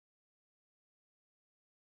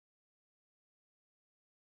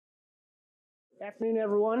Afternoon,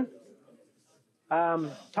 everyone. Tom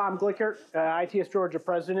Glickert, ITS Georgia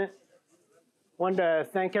President. Wanted to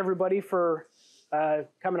thank everybody for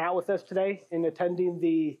coming out with us today and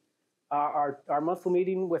attending our monthly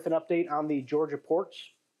meeting with an update on the Georgia ports.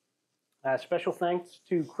 Special thanks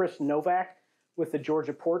to Chris Novak with the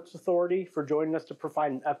Georgia Ports Authority for joining us to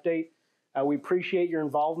provide an update. We appreciate your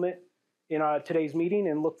involvement in today's meeting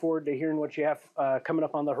and look forward to hearing what you have coming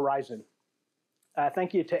up on the horizon.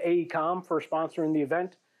 Thank you to AECOM for sponsoring the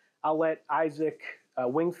event. I'll let Isaac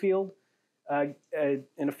Wingfield in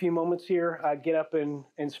a few moments here get up and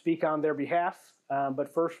speak on their behalf.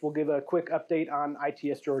 But first, we'll give a quick update on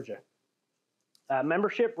ITS Georgia.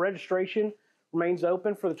 Membership registration remains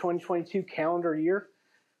open for the 2022 calendar year.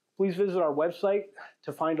 Please visit our website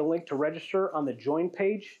to find a link to register on the Join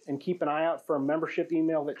page and keep an eye out for a membership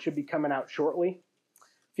email that should be coming out shortly.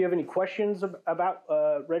 If you have any questions about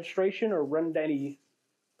registration or run into any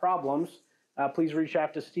problems, please reach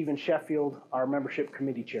out to Stephen Sheffield, our membership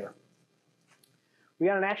committee chair. We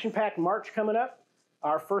got an action-packed March coming up.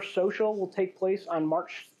 Our first social will take place on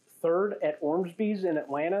March 3rd at Ormsby's in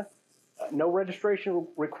Atlanta. No registration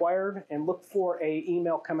required, and look for an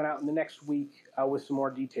email coming out in the next week with some more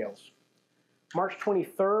details. March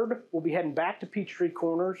 23rd, we'll be heading back to Peachtree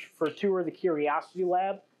Corners for a tour of the Curiosity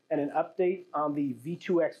Lab and an update on the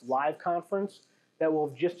V2X Live conference that will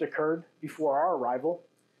have just occurred before our arrival.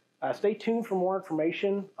 Stay tuned for more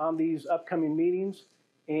information on these upcoming meetings,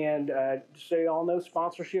 and just so you all know,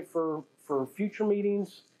 sponsorship for future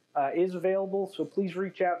meetings is available, so please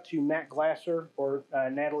reach out to Matt Glasser or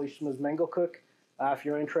Natalie Schmizmengelcook if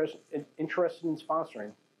you're interested in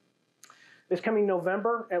sponsoring. This coming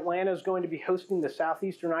November, Atlanta is going to be hosting the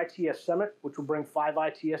Southeastern ITS Summit, which will bring 5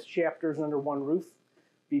 ITS chapters under one roof.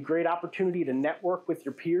 Be a great opportunity to network with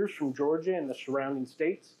your peers from Georgia and the surrounding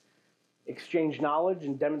states, exchange knowledge,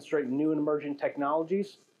 and demonstrate new and emerging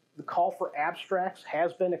technologies. The call for abstracts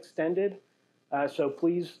has been extended, so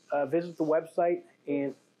please visit the website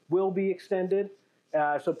and will be extended.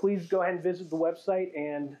 So please go ahead and visit the website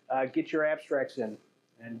and get your abstracts in.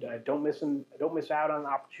 And don't miss out on an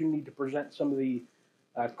opportunity to present some of the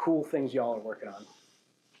cool things y'all are working on.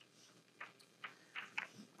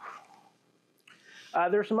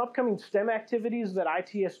 There's some upcoming STEM activities that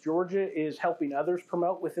ITS Georgia is helping others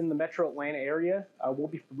promote within the metro Atlanta area. We'll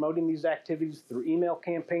be promoting these activities through email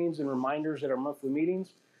campaigns and reminders at our monthly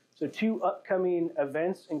meetings. So 2 upcoming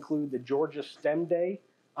events include the Georgia STEM Day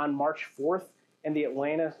on March 4th and the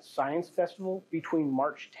Atlanta Science Festival between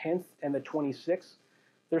March 10th and the 26th.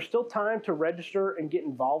 There's still time to register and get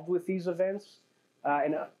involved with these events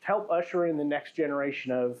and to help usher in the next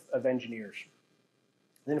generation of engineers.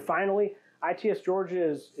 And then finally, ITS Georgia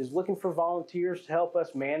is looking for volunteers to help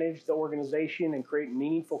us manage the organization and create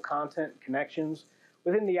meaningful content and connections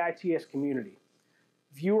within the ITS community.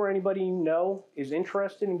 If you or anybody you know is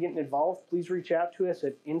interested in getting involved, please reach out to us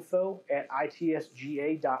at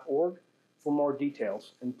info@itsga.org for more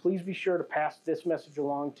details. And please be sure to pass this message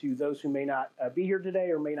along to those who may not be here today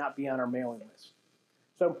or may not be on our mailing list.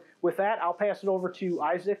 So with that, I'll pass it over to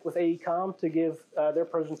Isaac with AECOM to give their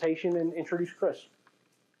presentation and introduce Chris.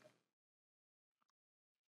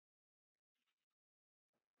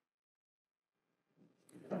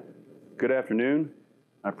 Good afternoon.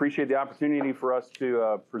 I appreciate the opportunity for us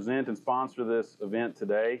to present and sponsor this event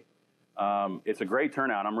today. It's a great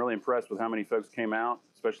turnout. I'm really impressed with how many folks came out,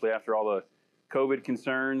 especially after all the COVID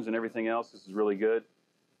concerns and everything else. This is really good.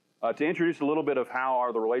 To introduce a little bit of how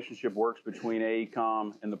the relationship works between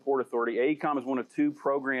AECOM and the Port Authority, AECOM is one of 2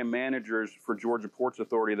 program managers for Georgia Ports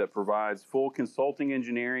Authority that provides full consulting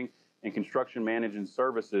engineering and construction management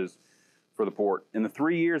services for the port. In the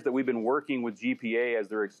 3 years that we've been working with GPA as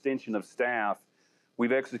their extension of staff,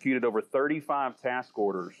 we've executed over 35 task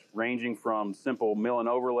orders, ranging from simple mill and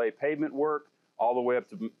overlay pavement work all the way up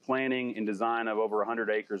to planning and design of over 100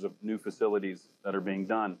 acres of new facilities that are being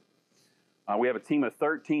done. We have a team of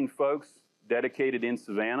 13 folks dedicated in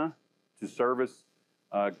Savannah to service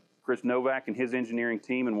Chris Novak and his engineering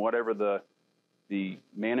team and whatever the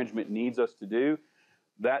management needs us to do.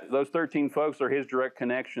 Those 13 folks are his direct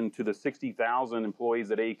connection to the 60,000 employees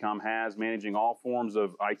that AECOM has, managing all forms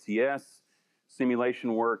of ITS,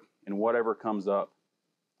 simulation work, and whatever comes up.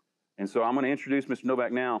 And so I'm going to introduce Mr.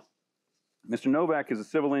 Novak now. Mr. Novak is a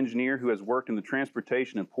civil engineer who has worked in the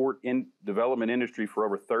transportation and port development industry for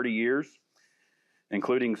over 30 years,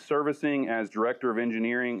 including servicing as Director of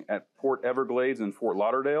Engineering at Port Everglades in Fort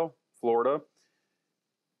Lauderdale, Florida,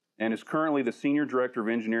 and is currently the Senior Director of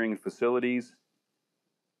Engineering and Facilities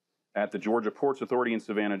at the Georgia Ports Authority in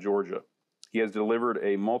Savannah, Georgia. He has delivered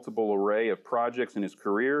a multiple array of projects in his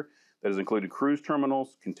career that has included cruise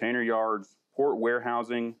terminals, container yards, port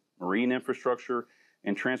warehousing, marine infrastructure,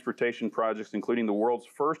 and transportation projects, including the world's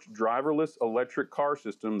first driverless electric car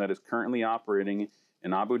system that is currently operating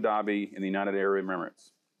in Abu Dhabi in the United Arab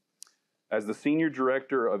Emirates. As the Senior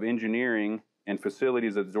Director of Engineering and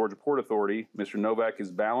Facilities at the Georgia Port Authority, Mr. Novak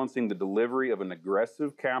is balancing the delivery of an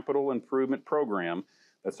aggressive capital improvement program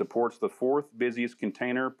that supports the fourth busiest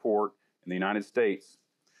container port in the United States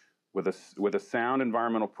with a sound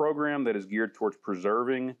environmental program that is geared towards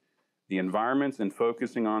preserving the environments and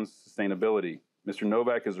focusing on sustainability. Mr.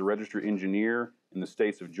 Novak is a registered engineer in the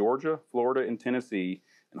states of Georgia, Florida, and Tennessee,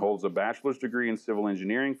 and holds a bachelor's degree in civil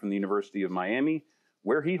engineering from the University of Miami,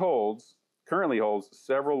 where he currently holds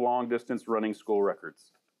several long-distance running school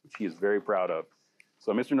records, which he is very proud of.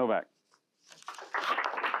 So, Mr. Novak.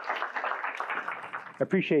 I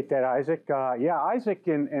appreciate that, Isaac. Yeah, Isaac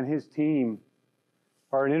and his team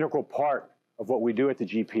are an integral part of what we do at the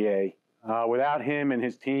GPA. Without him and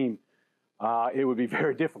his team, it would be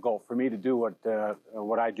very difficult for me to do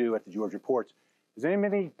what I do at the Georgia Ports. Has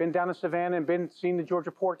anybody been down to Savannah and seen the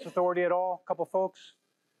Georgia Ports Authority at all? A couple folks?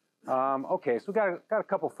 Okay, so we got a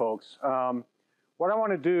couple folks. What I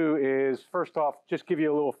want to do is, first off, just give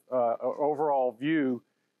you a little overall view.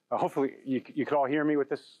 Hopefully, you can all hear me with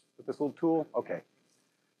this little tool. Okay.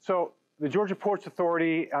 So the Georgia Ports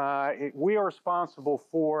Authority, we are responsible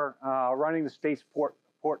for running the state's port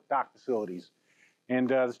dock facilities. And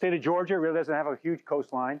the state of Georgia really doesn't have a huge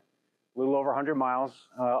coastline, a little over 100 miles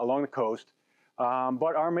along the coast.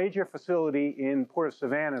 But our major facility in Port of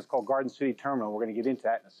Savannah is called Garden City Terminal. We're going to get into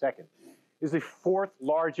that in a second. Is the fourth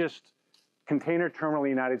largest container terminal in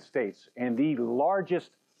the United States and the largest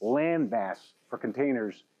land mass for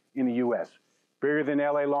containers in the U.S. Bigger than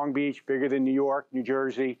LA Long Beach, bigger than New York, New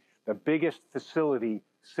Jersey, the biggest facility,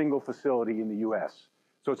 single facility in the U.S.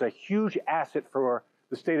 So it's a huge asset for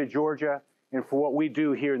the state of Georgia and for what we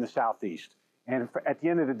do here in the Southeast. And at the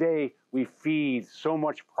end of the day, we feed so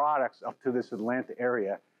much products up to this Atlanta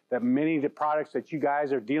area that many of the products that you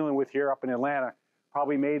guys are dealing with here up in Atlanta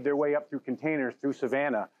probably made their way up through containers through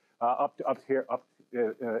Savannah to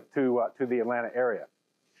the Atlanta area.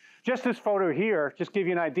 Just this photo here, just give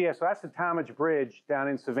you an idea. So that's the Talmadge Bridge down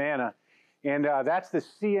in Savannah, and that's the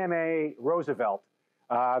CMA Roosevelt.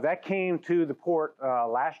 That came to the port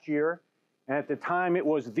last year, and at the time it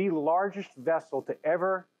was the largest vessel to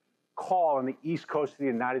ever call on the east coast of the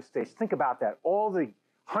United States. Think about that. All the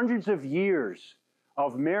hundreds of years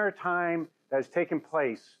of maritime that has taken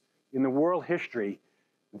place in the world history,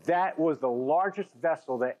 that was the largest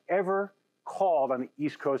vessel that ever called on the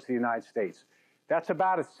east coast of the United States. That's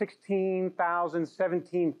about a 16,000,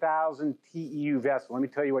 17,000 TEU vessel. Let me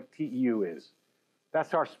tell you what TEU is.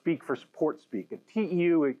 That's our speak for port speak. A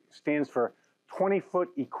TEU stands for 20-foot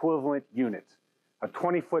equivalent unit, a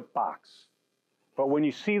 20-foot box. But when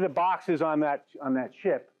you see the boxes on that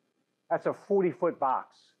ship, that's a 40-foot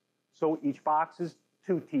box. So each box is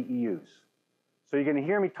 2 TEUs. So you're going to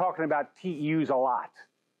hear me talking about TEUs a lot.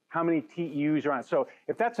 How many TEUs are on it? So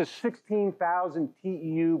if that's a 16,000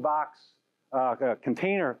 TEU box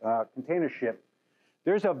container ship,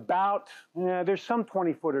 there's about, there's some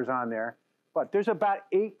 20-footers on there, but there's about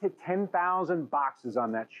 8,000 to 10,000 boxes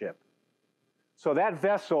on that ship. So that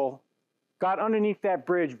vessel got underneath that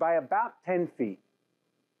bridge by about 10 feet.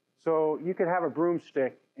 So you could have a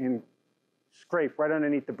broomstick and scrape right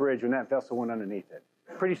underneath the bridge when that vessel went underneath it.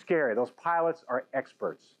 Pretty scary. Those pilots are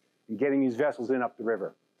experts in getting these vessels in up the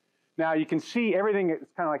river. Now you can see everything,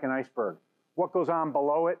 it's kind of like an iceberg. What goes on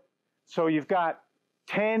below it? So you've got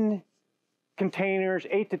 10 containers,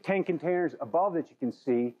 8 to 10 containers above that you can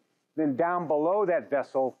see. Then down below that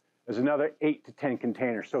vessel is another 8 to 10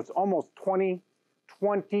 containers. So it's almost 20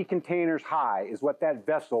 containers high is what that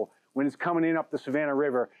vessel, when it's coming in up the Savannah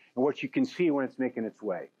River, and what you can see when it's making its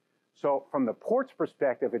way. So from the port's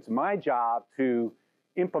perspective, it's my job to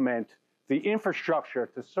implement the infrastructure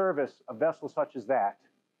to service a vessel such as that,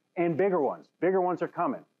 and bigger ones. Bigger ones are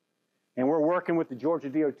coming. And we're working with the Georgia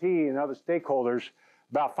DOT and other stakeholders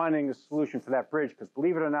about finding a solution for that bridge, because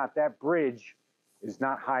believe it or not, that bridge is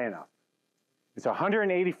not high enough. It's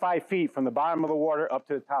 185 feet from the bottom of the water up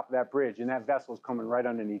to the top of that bridge, and that vessel is coming right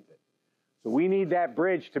underneath it. So we need that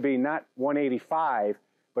bridge to be not 185,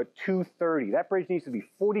 but 230. That bridge needs to be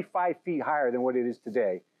 45 feet higher than what it is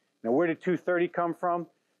today. Now, where did 230 come from?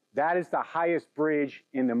 That is the highest bridge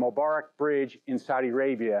in the Mubarak Bridge in Saudi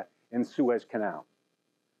Arabia in Suez Canal.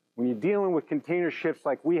 When you're dealing with container ships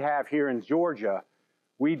like we have here in Georgia,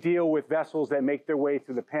 we deal with vessels that make their way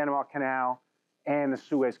through the Panama Canal and the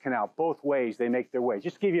Suez Canal. Both ways they make their way.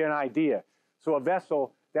 Just to give you an idea. So a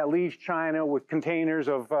vessel that leaves China with containers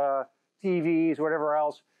of TVs, whatever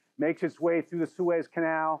else, makes its way through the Suez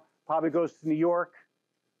Canal, probably goes to New York,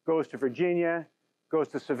 goes to Virginia, goes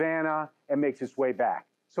to Savannah, and makes its way back.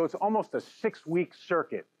 So it's almost a 6-week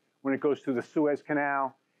circuit when it goes through the Suez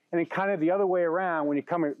Canal. And then kind of the other way around, when it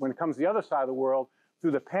comes to the other side of the world,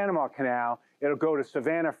 through the Panama Canal, it'll go to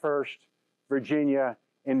Savannah first, Virginia,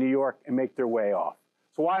 and New York, and make their way off.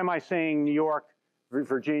 So why am I saying New York,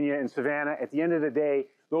 Virginia, and Savannah? At the end of the day,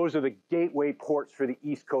 those are the gateway ports for the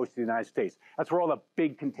East Coast of the United States. That's where all the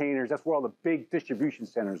big containers, that's where all the big distribution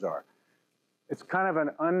centers are. It's kind of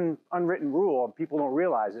an unwritten rule, and people don't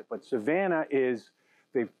realize it, but Savannah is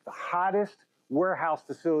the hottest warehouse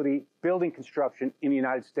facility building construction in the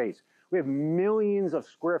United States. We have millions of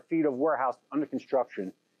square feet of warehouse under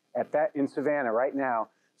construction in Savannah right now.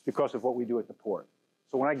 It's because of what we do at the port.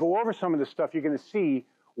 So when I go over some of this stuff, you're going to see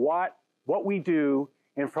what we do,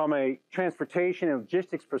 and from a transportation and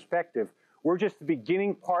logistics perspective, we're just the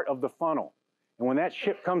beginning part of the funnel. And when that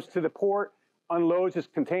ship comes to the port, unloads its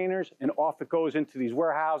containers, and off it goes into these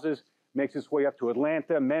warehouses, makes its way up to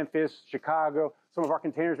Atlanta, Memphis, Chicago. Some of our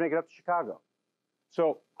containers make it up to Chicago.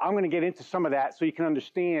 So I'm going to get into some of that so you can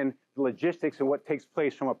understand the logistics and what takes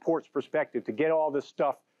place from a port's perspective to get all this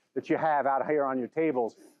stuff that you have out here on your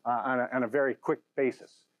tables on a very quick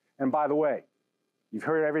basis. And by the way, you've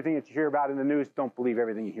heard everything that you hear about in the news. Don't believe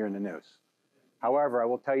everything you hear in the news. However, I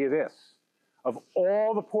will tell you this. Of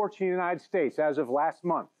all the ports in the United States as of last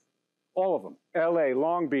month, all of them, LA,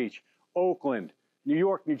 Long Beach, Oakland, New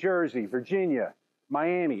York, New Jersey, Virginia,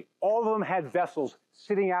 Miami, all of them had vessels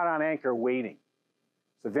sitting out on anchor waiting.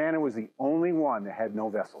 Savannah was the only one that had no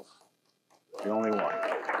vessels. The only one.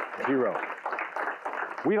 0.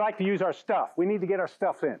 We like to use our stuff. We need to get our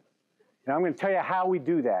stuff in. And I'm going to tell you how we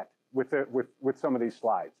do that with some of these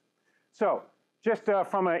slides. So just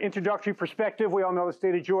from an introductory perspective, we all know the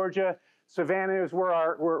state of Georgia. Savannah is where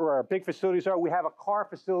our big facilities are. We have a car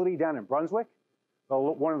facility down in Brunswick.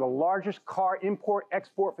 One of the largest car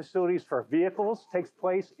import-export facilities for vehicles takes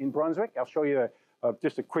place in Brunswick. I'll show you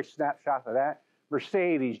just a quick snapshot of that.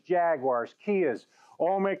 Mercedes, Jaguars, Kias,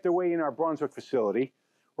 all make their way in our Brunswick facility.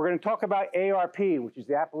 We're going to talk about ARP, which is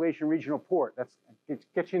the Appalachian Regional Port. It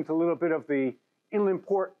gets you into a little bit of the inland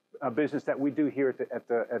port business that we do here at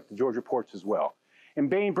the Georgia ports as well. And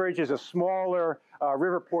Bainbridge is a smaller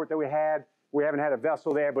river port that we had. We haven't had a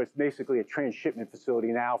vessel there, but it's basically a transshipment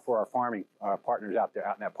facility now for our farming partners out in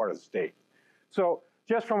that part of the state. So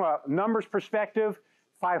just from a numbers perspective,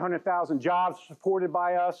 500,000 jobs supported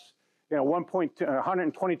by us,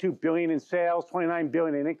 122 billion in sales, 29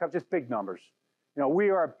 billion in income, just big numbers. We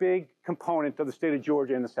are a big component of the state of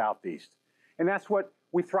Georgia in the Southeast. And that's what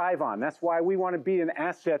we thrive on. That's why we want to be an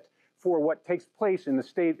asset for what takes place in the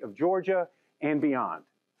state of Georgia and beyond.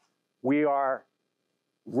 We are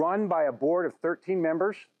run by a board of 13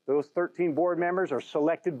 members. Those 13 board members are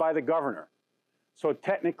selected by the governor. So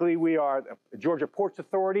technically we are the Georgia Ports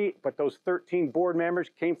Authority, but those 13 board members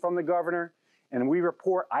came from the governor, and we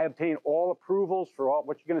report, I obtain all approvals for all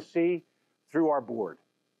what you're going to see through our board.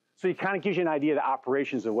 So it kind of gives you an idea of the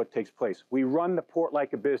operations of what takes place. We run the port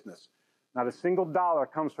like a business. Not a single dollar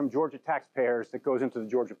comes from Georgia taxpayers that goes into the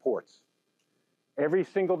Georgia ports. Every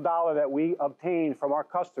single dollar that we obtain from our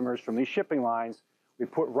customers from these shipping lines, we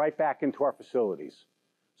put right back into our facilities.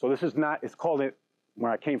 So this is not, it's called,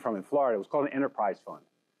 where I came from in Florida, it was called an enterprise fund.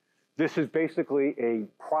 This is basically a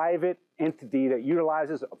private entity that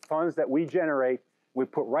utilizes funds that we generate, we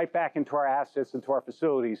put right back into our assets, into our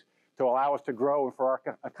facilities to allow us to grow and for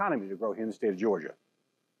our economy to grow here in the state of Georgia.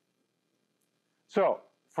 So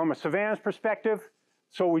from a Savannah's perspective,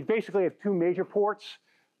 so we basically have 2 major ports.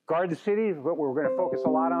 Garden City is what we're going to focus a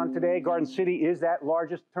lot on today. Garden City is that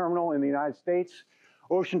largest terminal in the United States.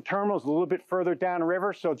 Ocean Terminal is a little bit further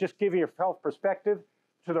downriver, so just give you a health perspective.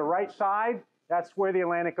 To the right side, that's where the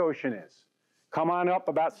Atlantic Ocean is. Come on up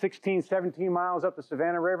about 16, 17 miles up the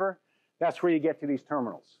Savannah River, that's where you get to these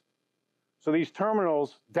terminals. So these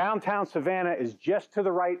terminals, downtown Savannah is just to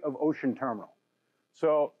the right of Ocean Terminal.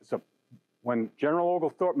 So when General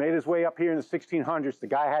Oglethorpe made his way up here in the 1600s, the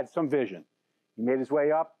guy had some vision. He made his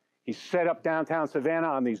way up, he set up downtown Savannah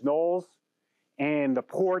on these knolls, and the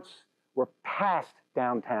ports were past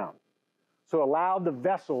downtown. So allowed the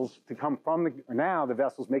vessels to come from now the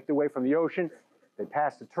vessels make their way from the ocean, they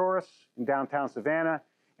pass the tourists in downtown Savannah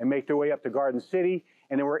and make their way up to Garden City,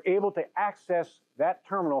 and then we're able to access that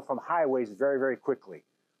terminal from highways very, very quickly,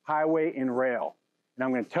 highway and rail. And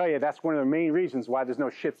I'm going to tell you that's one of the main reasons why there's no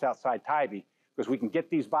ships outside Tybee, because we can get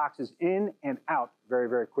these boxes in and out very,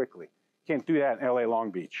 very quickly. Can't do that in LA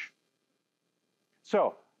Long Beach.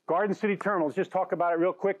 So Garden City Terminal, let's just talk about it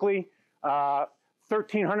real quickly.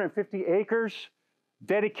 1,350 acres,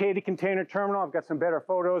 dedicated container terminal. I've got some better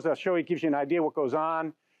photos. I'll show you, gives you an idea what goes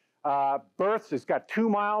on. Berths, it's got 2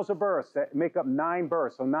 miles of berths that make up 9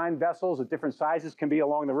 berths. So 9 vessels of different sizes can be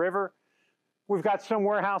along the river. We've got some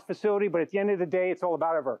warehouse facility, but at the end of the day, it's all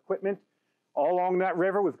about our equipment. All along that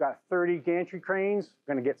river, we've got 30 gantry cranes.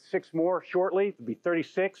 We're going to get 6 more shortly. It'll be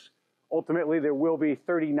 36. Ultimately, there will be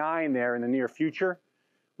 39 there in the near future.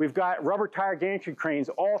 We've got rubber tire gantry cranes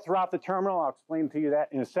all throughout the terminal. I'll explain to you that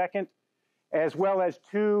in a second, as well as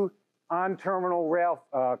 2 on-terminal rail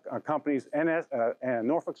companies,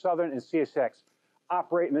 Norfolk Southern and CSX,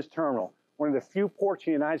 operate in this terminal. One of the few ports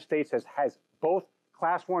in the United States has both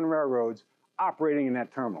Class 1 railroads operating in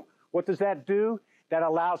that terminal. What does that do? That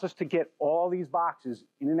allows us to get all these boxes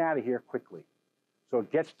in and out of here quickly. So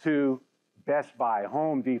it gets to Best Buy,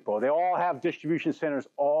 Home Depot. They all have distribution centers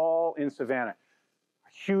all in Savannah.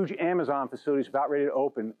 Huge Amazon facilities about ready to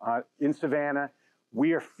open in Savannah.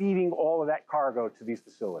 We are feeding all of that cargo to these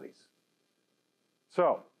facilities.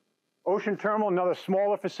 So, Ocean Terminal, another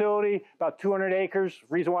smaller facility, about 200 acres. The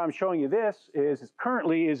reason why I'm showing you this is it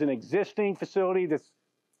currently is an existing facility that's,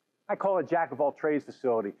 I call it jack of all trades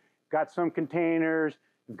facility. Got some containers,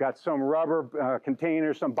 we've got some rubber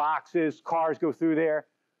containers, some boxes, cars go through there.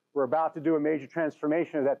 We're about to do a major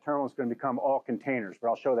transformation of that terminal. It's going to become all containers, but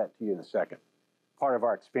I'll show that to you in a second. Part of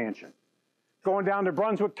our expansion. Going down to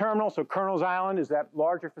Brunswick Terminal, so Colonel's Island is that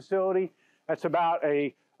larger facility. That's about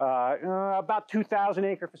a about 2,000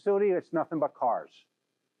 acre facility. It's nothing but cars.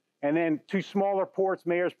 And then 2 smaller ports,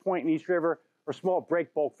 Mayor's Point and East River, are small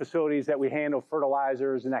break bulk facilities that we handle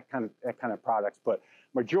fertilizers and that kind of products. But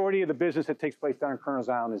majority of the business that takes place down in Colonel's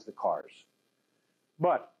Island is the cars.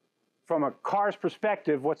 But from a cars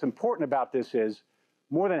perspective, what's important about this is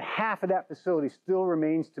more than half of that facility still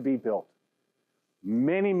remains to be built.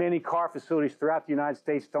 Many, many car facilities throughout the United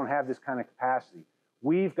States don't have this kind of capacity.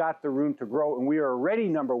 We've got the room to grow, and we are already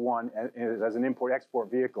 #1 as an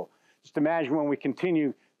import-export vehicle. Just imagine when we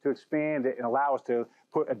continue to expand it and allow us to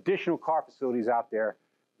put additional car facilities out there,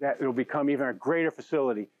 that it'll become even a greater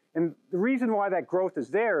facility. And the reason why that growth is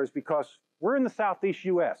there is because we're in the Southeast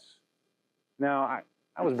U.S. Now,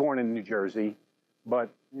 I was born in New Jersey, but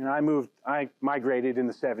you know, I migrated in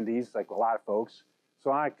the 70s, like a lot of folks,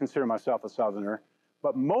 so I consider myself a Southerner.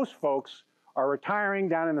 But most folks are retiring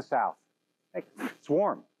down in the South. It's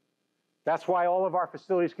warm. That's why all of our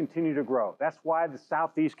facilities continue to grow. That's why the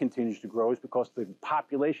Southeast continues to grow, is because the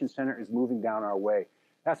population center is moving down our way.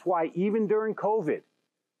 That's why even during COVID,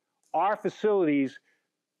 our facilities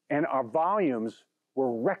and our volumes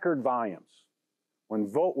were record volumes. When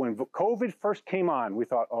COVID first came on, we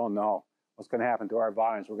thought, oh no, what's going to happen to our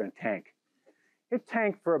volumes? We're going to tank. It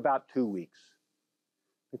tanked for about 2 weeks.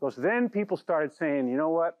 Because then people started saying, you know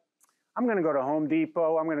what? I'm going to go to Home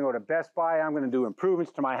Depot. I'm going to go to Best Buy. I'm going to do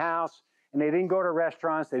improvements to my house. And they didn't go to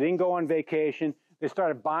restaurants. They didn't go on vacation. They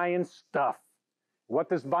started buying stuff. What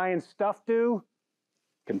does buying stuff do?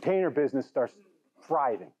 Container business starts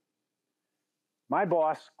thriving. My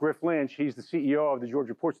boss, Griff Lynch, he's the CEO of the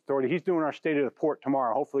Georgia Ports Authority. He's doing our State of the Port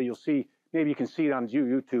tomorrow. Hopefully you'll see, maybe you can see it on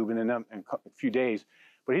YouTube in a few days.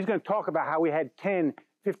 But he's going to talk about how we had 10,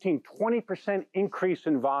 15, 20% increase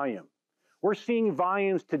in volume. We're seeing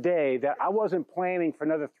volumes today that I wasn't planning for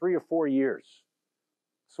another 3 or 4 years.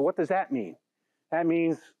 So what does that mean? That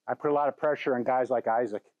means I put a lot of pressure on guys like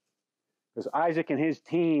Isaac, because Isaac and his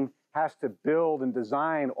team has to build and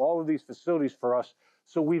design all of these facilities for us,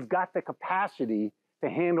 so we've got the capacity to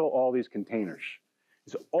handle all these containers.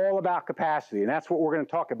 It's all about capacity, and that's what we're going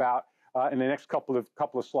to talk about in the next couple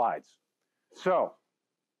of slides. So,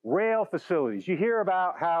 rail facilities. You hear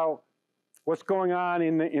about what's going on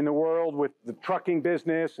in the world with the trucking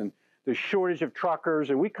business and the shortage of truckers,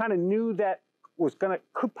 and we kind of knew that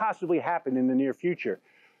could possibly happen in the near future.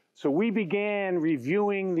 So we began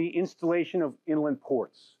reviewing the installation of inland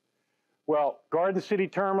ports. Well, Garden City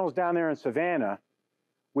Terminals down there in Savannah,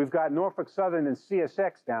 we've got Norfolk Southern and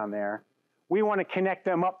CSX down there. We want to connect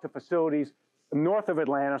them up to facilities north of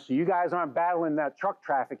Atlanta, so you guys aren't battling that truck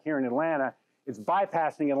traffic here in Atlanta. It's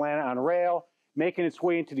bypassing Atlanta on rail, making its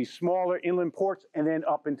way into these smaller inland ports, and then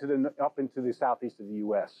up into the southeast of the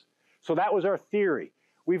U.S. So that was our theory.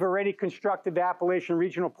 We've already constructed the Appalachian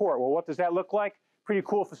Regional Port. Well, what does that look like? Pretty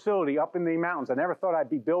cool facility up in the mountains. I never thought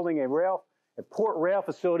I'd be building a port rail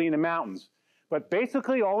facility in the mountains. But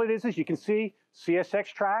basically all it is you can see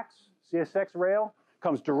CSX tracks, CSX rail,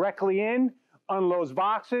 comes directly in, unloads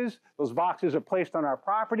boxes. Those boxes are placed on our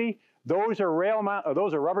property. Those are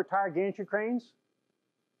rubber tire gantry cranes.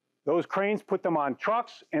 Those cranes put them on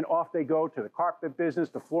trucks, and off they go to the carpet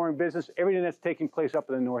business, the flooring business, everything that's taking place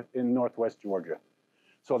up in northwest Georgia.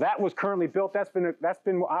 So that was currently built. That's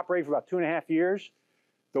been operating for about 2.5 years.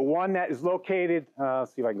 The one that is located,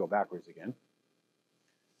 let's see if I can go backwards again.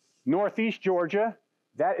 Northeast Georgia,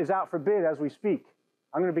 that is out for bid as we speak.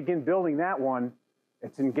 I'm going to begin building that one.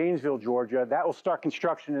 It's in Gainesville, Georgia. That will start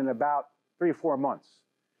construction in about 3 or 4 months.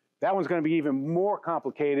 That one's going to be even more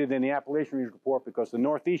complicated than the Appalachian Regional Port because the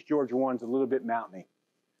Northeast Georgia one's a little bit mountainy.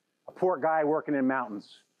 A port guy working in mountains.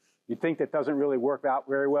 You'd think that doesn't really work out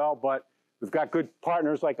very well, but we've got good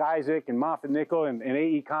partners like Isaac and Moffitt Nickel and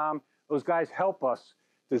AECOM. Those guys help us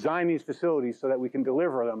design these facilities so that we can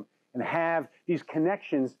deliver them and have these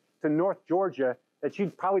connections to North Georgia that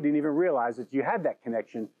you probably didn't even realize that you had that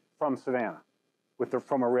connection from Savannah,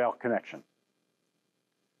 from a rail connection.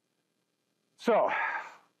 So,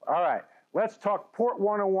 all right, let's talk Port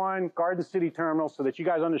 101, Garden City Terminal so that you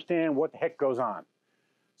guys understand what the heck goes on.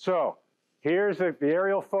 So, here's the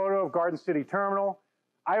aerial photo of Garden City Terminal.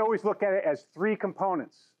 I always look at it as 3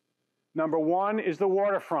 components. Number 1 is the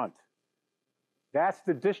waterfront. That's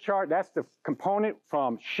the discharge, that's the component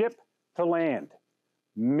from ship to land.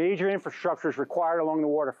 Major infrastructure is required along the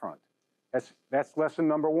waterfront. That's lesson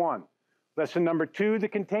number 1. Lesson number 2, the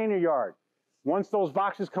container yard. Once those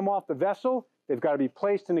boxes come off the vessel, they've got to be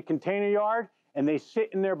placed in the container yard, and they sit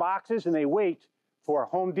in their boxes and they wait for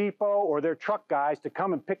Home Depot or their truck guys to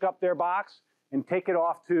come and pick up their box and take it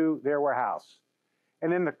off to their warehouse.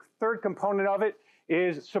 And then the third component of it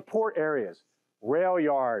is support areas, rail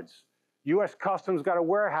yards. U.S. Customs got a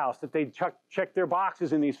warehouse that they check their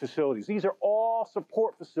boxes in these facilities. These are all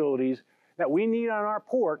support facilities that we need on our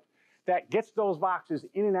port that gets those boxes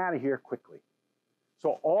in and out of here quickly.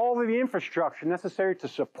 So all of the infrastructure necessary to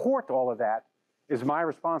support all of that is my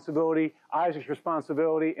responsibility, Isaac's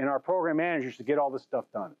responsibility, and our program managers to get all this stuff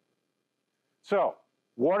done. So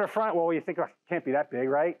waterfront, well, you think, oh, it can't be that big,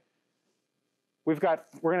 right? We're going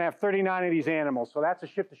to have 39 of these animals, so that's a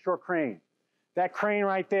ship-to-shore crane. That crane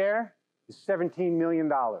right there is $17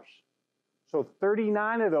 million. So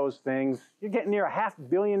 39 of those things, you're getting near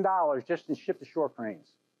 $500 million just in ship-to-shore cranes.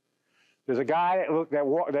 There's a guy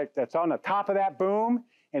that's on the top of that boom,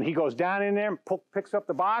 and he goes down in there and picks up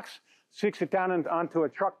the box, sticks it down onto a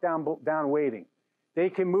truck down waiting. They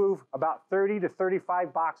can move about 30 to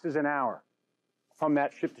 35 boxes an hour from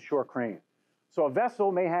that ship-to-shore crane. So a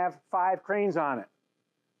vessel may have 5 cranes on it.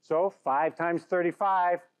 So 5 times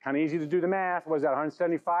 35, kind of easy to do the math. Was that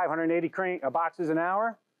 175, 180 boxes an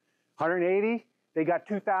hour? 180, they got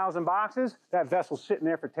 2,000 boxes. That vessel's sitting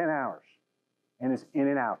there for 10 hours, and it's in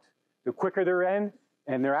and out. The quicker they're in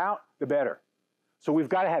and they're out, the better. So we've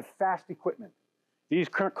got to have fast equipment. These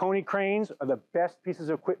Coney cranes are the best pieces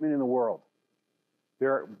of equipment in the world.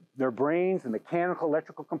 Their brains and mechanical,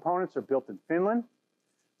 electrical components are built in Finland.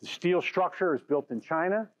 The steel structure is built in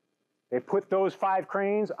China. They put those 5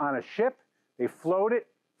 cranes on a ship. They float it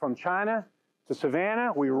from China to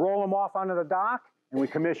Savannah. We roll them off onto the dock, and we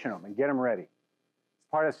commission them and get them ready. It's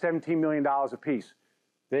part of $17 million a piece.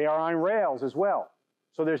 They are on rails as well.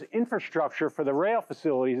 So there's infrastructure for the rail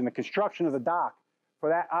facilities and the construction of the dock for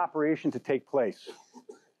that operation to take place.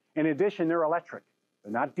 In addition, they're electric.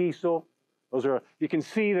 They're not diesel. Those are, you can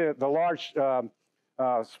see the large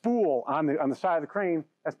spool on the side of the crane.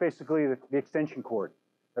 That's basically the extension cord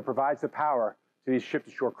that provides the power to these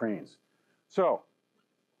ship-to-shore cranes. So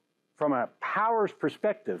from a power's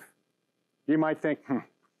perspective, you might think,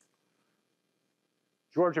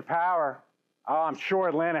 Georgia Power, oh, I'm sure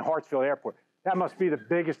Atlanta Hartsfield Airport. That must be the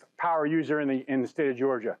biggest power user in the state of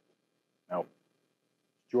Georgia. No,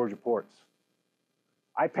 Georgia Ports.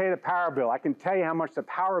 I pay the power bill. I can tell you how much the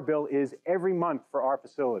power bill is every month for our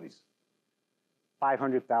facilities.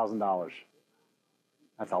 $500,000.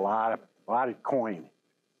 That's a lot of coin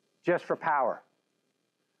just for power.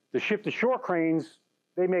 The ship-to-shore cranes,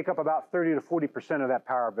 they make up about 30 to 40% of that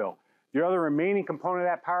power bill. The other remaining component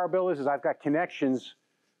of that power bill is I've got connections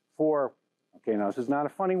for, okay, now this is not a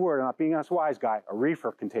funny word, I'm not being a wise guy, a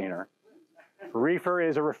reefer container. A reefer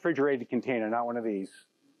is a refrigerated container, not one of these.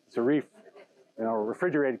 It's a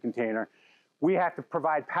refrigerated container. We have to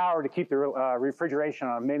provide power to keep the refrigeration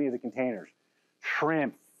on many of the containers.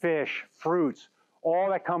 Shrimp, fish, fruits, all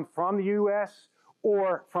that come from the U.S.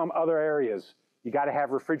 or from other areas. You got to have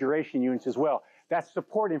refrigeration units as well. That's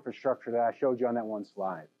support infrastructure that I showed you on that one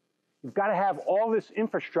slide. You've got to have all this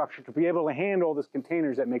infrastructure to be able to handle those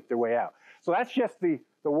containers that make their way out. So that's just the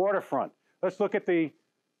waterfront. Let's look at the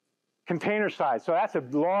container side. So that's a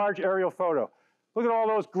large aerial photo. Look at all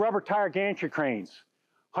those rubber tire gantry cranes.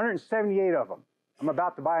 178 of them. I'm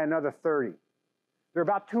about to buy another 30. They're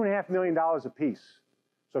about $2.5 million a piece.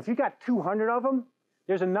 So if you got 200 of them,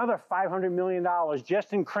 there's another $500 million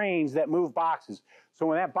just in cranes that move boxes. So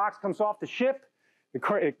when that box comes off the ship,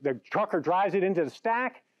 the trucker drives it into the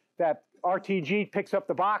stack, that RTG picks up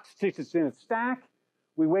the box, sticks it in its stack.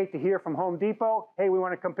 We wait to hear from Home Depot, hey, we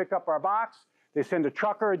want to come pick up our box. They send a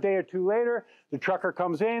trucker a day or two later. The trucker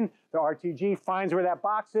comes in, the RTG finds where that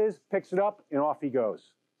box is, picks it up, and off he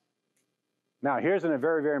goes. Now, here's a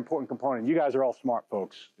very, very important component. You guys are all smart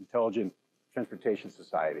folks, Intelligent Transportation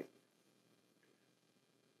Society.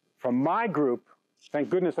 From my group,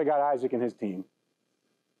 thank goodness I got Isaac and his team.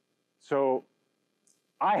 So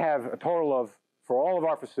I have a total of, for all of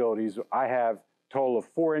our facilities, I have a total of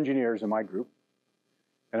 4 engineers in my group.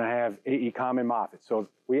 And I have AECom and Moffitt. So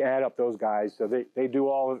we add up those guys. So they do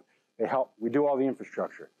all of, they help, we do all the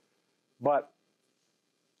infrastructure. But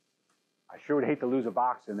I sure would hate to lose a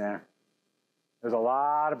box in there. There's a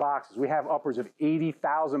lot of boxes. We have upwards of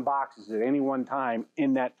 80,000 boxes at any one time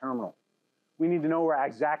in that terminal. We need to know where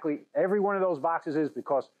exactly every one of those boxes is,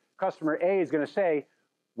 because customer A is going to say,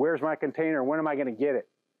 where's my container? When am I going to get it?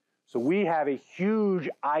 So we have a huge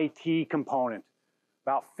IT component,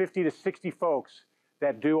 about 50 to 60 folks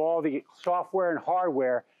that do all the software and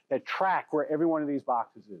hardware that track where every one of these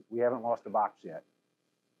boxes is. We haven't lost a box yet,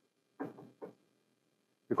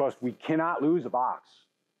 because we cannot lose a box,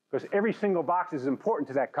 because every single box is important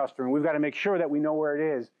to that customer, and we've got to make sure that we know where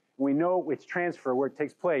it is, and we know its transfer, where it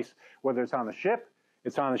takes place, whether it's on the ship,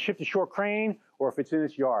 it's on the ship-to-shore crane, or if it's in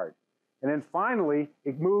its yard. And then finally,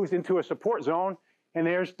 it moves into a support zone, and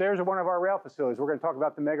there's one of our rail facilities. We're going to talk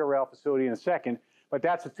about the mega rail facility in a second, but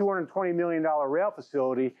that's a $220 million rail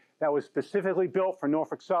facility that was specifically built for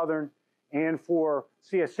Norfolk Southern and for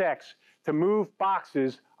CSX to move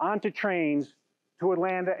boxes onto trains to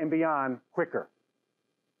Atlanta and beyond quicker.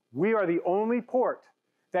 We are the only port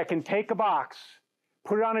that can take a box,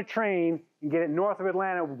 put it on a train, and get it north of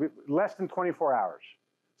Atlanta in less than 24 hours.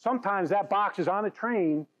 Sometimes that box is on the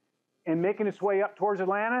train and making its way up towards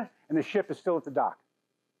Atlanta, and the ship is still at the dock.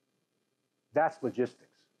 That's logistics.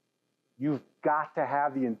 You've got to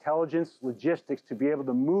have the intelligence logistics to be able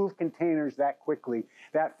to move containers that quickly,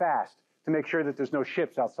 that fast, to make sure that there's no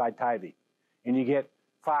ships outside Tybee. And you get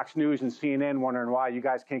Fox News and CNN wondering why you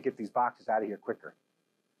guys can't get these boxes out of here quicker.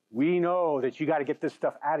 We know that you got to get this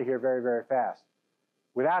stuff out of here very, very fast.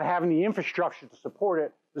 Without having the infrastructure to support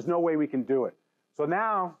it, there's no way we can do it. So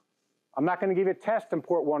now, I'm not going to give you a test in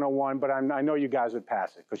Port 101, but I know you guys would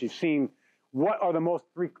pass it, because you've seen what are the most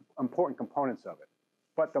 3 important components of it.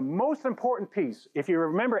 But the most important piece, if you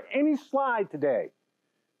remember any slide today,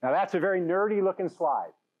 now that's a very nerdy looking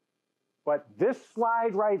slide, but this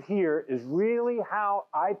slide right here is really how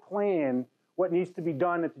I plan what needs to be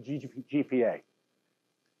done at the GPA.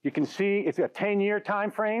 You can see it's a 10-year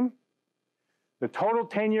time frame. The total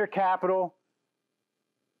 10-year capital,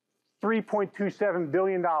 $3.27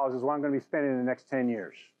 billion is what I'm going to be spending in the next 10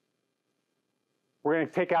 years. We're going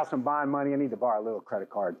to take out some bond money. I need to borrow a little credit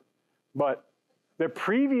card. But the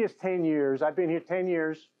previous 10 years, I've been here 10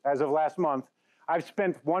 years as of last month, I've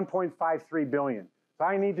spent $1.53 billion. So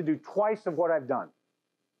I need to do twice of what I've done.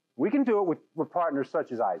 We can do it with partners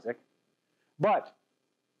such as Isaac. But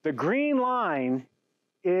the green line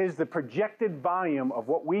is the projected volume of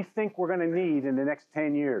what we think we're going to need in the next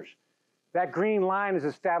 10 years. That green line is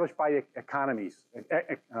established by economists,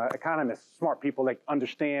 smart people that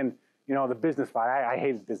understand, you know, the business side. I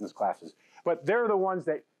hated business classes. But they're the ones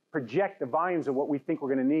that project the volumes of what we think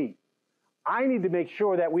we're going to need. I need to make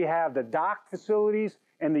sure that we have the dock facilities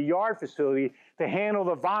and the yard facility to handle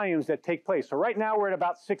the volumes that take place. So right now we're at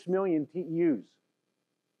about 6 million TEUs.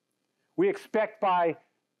 We expect by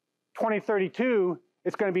 2032,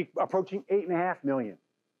 it's going to be approaching 8.5 million.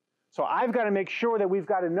 So I've got to make sure that we've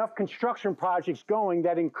got enough construction projects going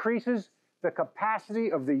that increases the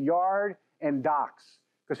capacity of the yard and docks.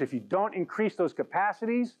 Because if you don't increase those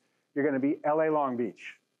capacities, you're going to be LA Long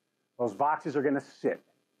Beach. Those boxes are going to sit,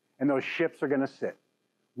 and those ships are going to sit.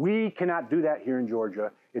 We cannot do that here in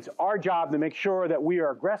Georgia. It's our job to make sure that we are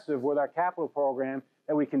aggressive with our capital program,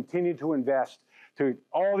 that we continue to invest to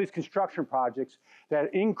all these construction projects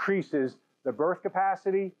that increases the berth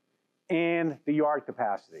capacity and the yard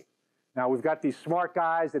capacity. Now, we've got these smart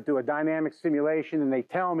guys that do a dynamic simulation, and they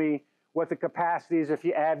tell me what the capacity is if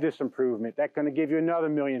you add this improvement. That's going to give you another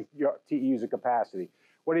million TEUs of capacity.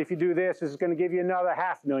 What if you do this? This is going to give you another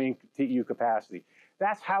 500,000 TEU capacity.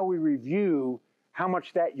 That's how we review how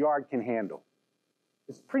much that yard can handle.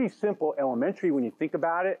 It's pretty simple, elementary when you think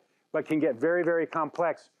about it, but can get very, very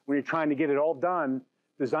complex when you're trying to get it all done,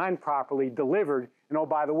 designed properly, delivered. And oh,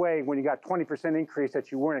 by the way, when you got 20% increase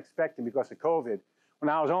that you weren't expecting because of COVID, when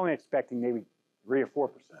I was only expecting maybe 3 or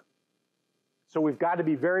 4%. So we've got to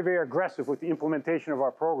be very, very aggressive with the implementation of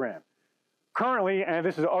our program. Currently, and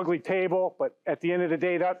this is an ugly table, but at the end of the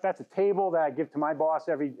day, that's a table that I give to my boss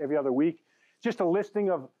every other week. Just a listing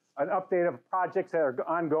of an update of projects that are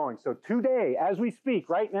ongoing. So today, as we speak,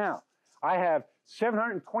 right now, I have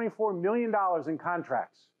 $724 million in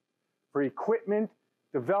contracts for equipment,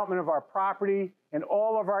 development of our property, and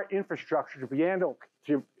all of our infrastructure to be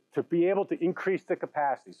able to increase the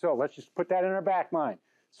capacity. So let's just put that in our back mind.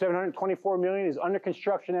 $724 million is under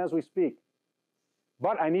construction as we speak.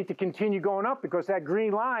 But I need to continue going up because that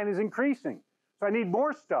green line is increasing. So I need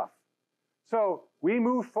more stuff. So we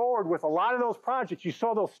moved forward with a lot of those projects. You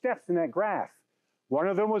saw those steps in that graph. One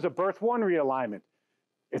of them was a berth 1 realignment.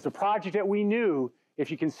 It's a project that we knew, if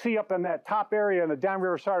you can see up in that top area on the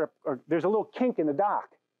downriver side, there's a little kink in the dock.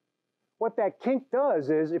 What that kink does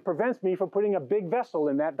is it prevents me from putting a big vessel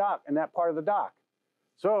in that dock, in that part of the dock.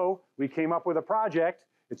 So we came up with a project.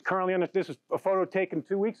 It's currently on, this is a photo taken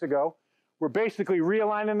 2 weeks ago. We're basically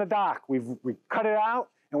realigning the dock. We cut it out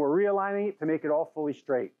and we're realigning it to make it all fully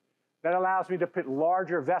straight. That allows me to put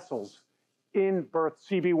larger vessels in berth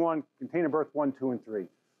CB1, container berth 1, 2, and 3.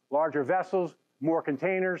 Larger vessels, more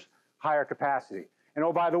containers, higher capacity. And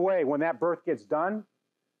oh, by the way, when that berth gets done,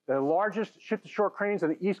 the largest ship-to-shore cranes on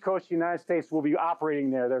the East Coast of the United States will be operating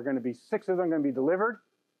there. There are going to be 6 of them going to be delivered.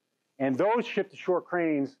 And those ship-to-shore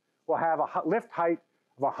cranes will have a lift height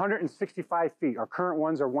of 165 feet. Our current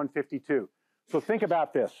ones are 152. So think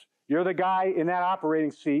about this. You're the guy in that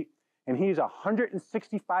operating seat, and he's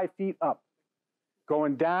 165 feet up,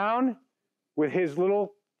 going down with his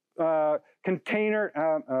little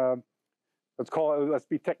container. Let's call it, let's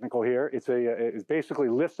be technical here. It basically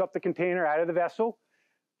lifts up the container out of the vessel,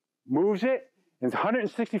 moves it, and it's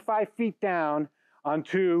 165 feet down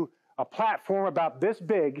onto a platform about this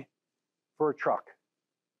big for a truck.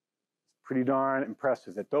 It's pretty darn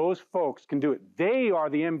impressive that those folks can do it. They are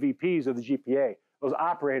the MVPs of the GPA, those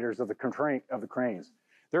operators of the cranes.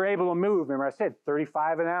 They're able to move, remember I said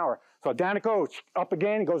 35 an hour. So down it goes, up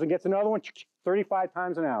again, it goes and gets another one, 35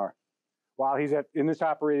 times an hour while he's in this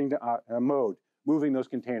operating mode, moving those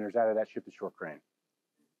containers out of that ship-to-shore crane.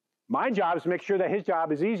 My job is to make sure that his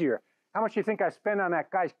job is easier. How much do you think I spend on that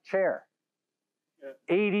guy's chair?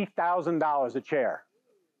 $80,000 a chair,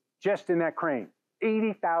 just in that crane.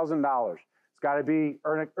 $80,000. It's got to be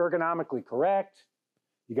ergonomically correct.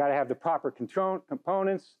 You got to have the proper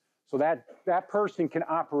components so that that person can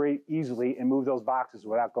operate easily and move those boxes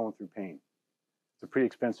without going through pain. It's a pretty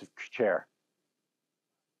expensive chair.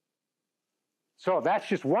 So that's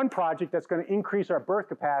just one project that's going to increase our berth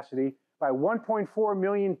capacity by 1.4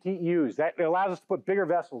 million TEUs. That allows us to put bigger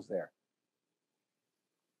vessels there.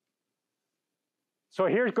 So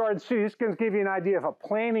here's Garden City. This is going to give you an idea of a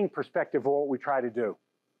planning perspective of what we try to do.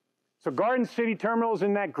 So Garden City Terminal is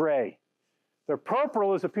in that gray. The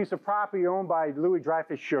purple is a piece of property owned by Louis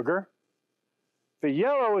Dreyfus Sugar. The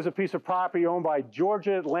yellow is a piece of property owned by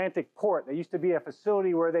Georgia Atlantic Port. There used to be a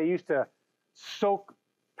facility where they used to soak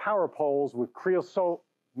power poles with creosote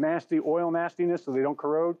oil nastiness so they don't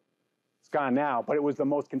corrode. It's gone now, but it was the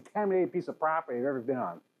most contaminated piece of property I've ever been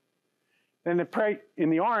on. Then in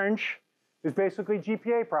the orange is basically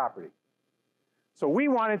GPA property. So we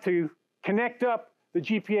wanted to connect up the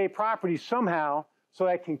GPA property somehow so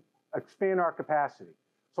that can expand our capacity.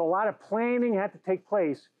 So a lot of planning had to take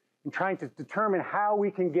place in trying to determine how we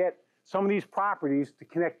can get some of these properties to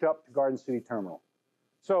connect up to Garden City Terminal.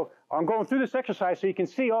 So I'm going through this exercise so you can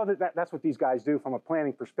see all that's what these guys do from a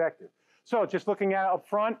planning perspective. So just looking at up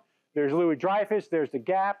front, there's Louis Dreyfus, there's the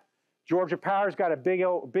Gap. Georgia Power's got a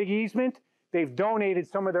big easement. They've donated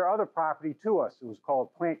some of their other property to us. It was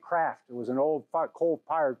called Plant Craft. It was an old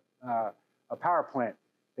coal-fired power plant.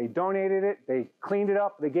 They donated it, they cleaned it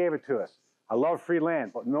up, they gave it to us. I love free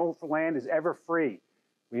land, but no land is ever free.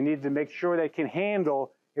 We need to make sure they can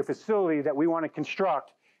handle a facility that we want to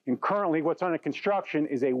construct. And currently what's under construction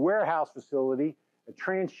is a warehouse facility, a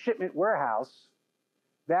transshipment warehouse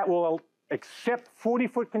that will accept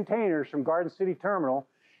 40-foot containers from Garden City Terminal.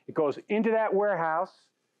 It goes into that warehouse.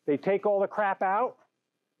 They take all the crap out.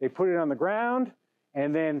 They put it on the ground.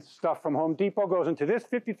 And then stuff from Home Depot goes into this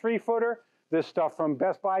 53-footer. This stuff from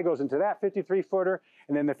Best Buy goes into that 53-footer.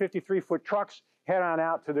 And then the 53-foot trucks head on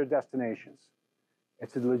out to their destinations.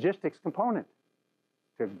 It's a logistics component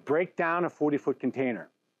to break down a 40-foot container.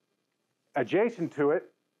 Adjacent to it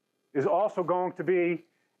is also going to be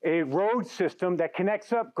a road system that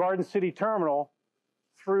connects up Garden City Terminal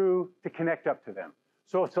through to connect up to them.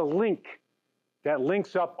 So it's a link that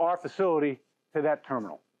links up our facility to that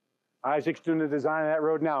terminal. Isaac's doing the design of that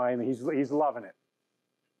road now, and he's loving it.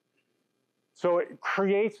 So it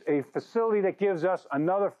creates a facility that gives us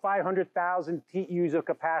another 500,000 TEUs of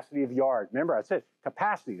capacity of yard. Remember, I said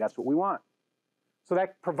capacity, that's what we want. So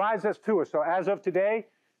that provides us to us. So as of today,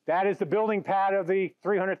 that is the building pad of the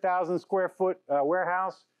 300,000 square foot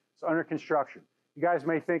warehouse. It's under construction. You guys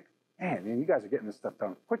may think, man, you guys are getting this stuff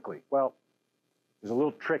done quickly. Well, there's a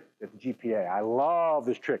little trick at the GPA. I love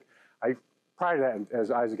this trick. Prior to that,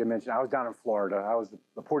 as Isaac had mentioned, I was down in Florida. I was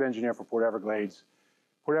the port engineer for Port Everglades.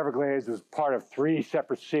 Port Everglades was part of 3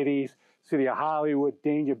 separate cities, City of Hollywood,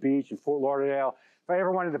 Dania Beach, and Fort Lauderdale. If I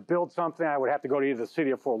ever wanted to build something, I would have to go to either the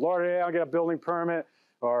city of Fort Lauderdale, get a building permit,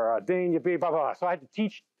 or Dania Beach, blah, blah, blah. So I had to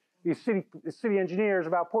teach these city engineers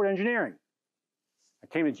about port engineering. I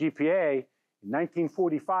came to GPA in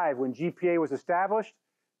 1945. When GPA was established,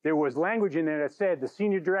 there was language in there that said the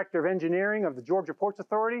Senior Director of Engineering of the Georgia Ports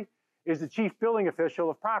Authority is the chief building official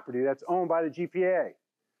of property that's owned by the GPA.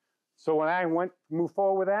 So when I move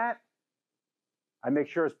forward with that, I make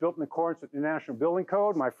sure it's built in accordance with the National Building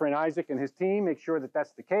Code. My friend Isaac and his team make sure that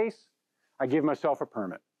that's the case. I give myself a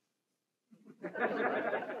permit.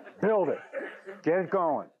 Build it. Get it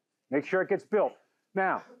going. Make sure it gets built.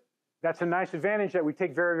 Now, that's a nice advantage that we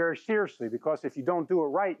take very, very seriously, because if you don't do it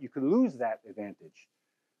right, you could lose that advantage.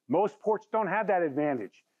 Most ports don't have that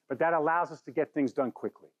advantage, but that allows us to get things done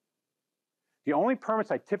quickly. The only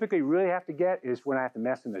permits I typically really have to get is when I have to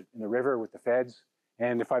mess in the river with the feds,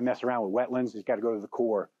 and if I mess around with wetlands, it's got to go to the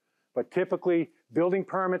Corps. But typically, building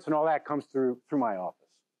permits and all that comes through my office.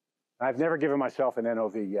 I've never given myself an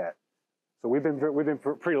NOV yet, so we've been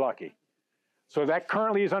pretty lucky. So that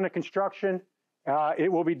currently is under construction.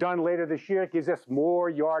 It will be done later this year. It gives us more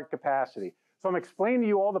yard capacity. So I'm explaining to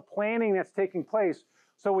you all the planning that's taking place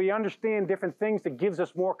so we understand different things that gives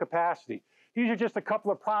us more capacity. These are just a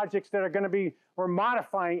couple of projects that are going to be, we're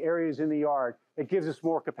modifying areas in the yard that gives us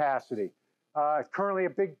more capacity. Currently a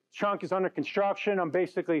big chunk is under construction. I'm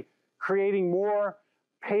basically creating more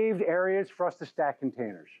paved areas for us to stack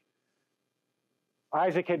containers.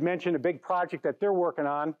 Isaac had mentioned a big project that they're working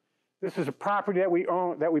on. This is a property that we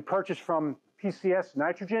own, that we purchased from PCS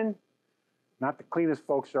Nitrogen. Not the cleanest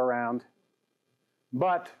folks around,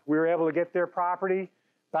 but we were able to get their property,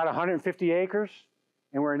 about 150 acres.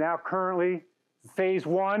 And we're now currently, phase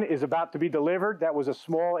 1 is about to be delivered. That was a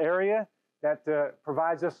small area that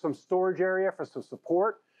provides us some storage area for some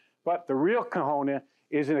support. But the real kahuna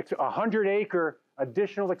is a 100-acre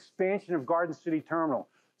additional expansion of Garden City Terminal.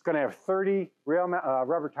 It's going to have 30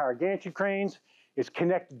 rubber tire gantry cranes. It's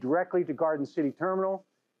connected directly to Garden City Terminal.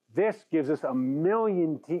 This gives us 1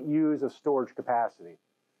 million TEUs of storage capacity.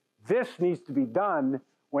 This needs to be done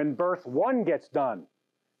when berth 1 gets done.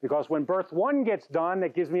 Because when berth 1 gets done,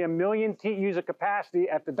 that gives me 1 million TEUs of capacity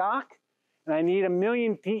at the dock, and I need 1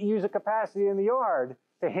 million TEUs of capacity in the yard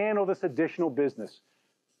to handle this additional business.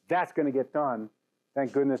 That's going to get done.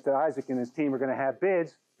 Thank goodness that Isaac and his team are going to have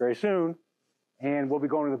bids very soon, and we'll be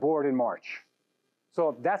going to the board in March.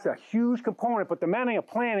 So that's a huge component, but the amount of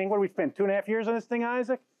planning, what do we spend, 2.5 years on this thing,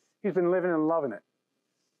 Isaac? He's been living and loving it.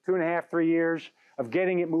 2.5, 3 years of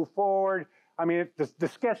getting it moved forward. I mean, the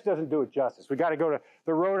sketch doesn't do it justice. We got to go to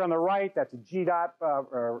the road on the right. That's a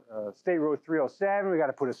GDOT, State Road 307. We got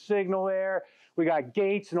to put a signal there. We got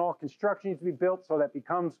gates, and all construction needs to be built so that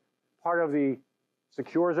becomes part of the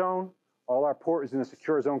secure zone. All our port is in a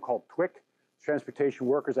secure zone called TWIC. Transportation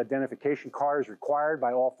Workers Identification Card is required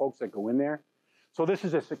by all folks that go in there. So this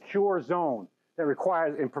is a secure zone that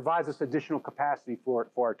requires and provides us additional capacity for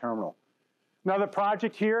our terminal. Another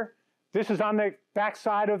project here. This is on the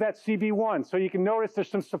backside of that CB1. So you can notice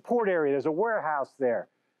there's some support area. There's a warehouse there.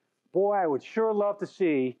 Boy, I would sure love to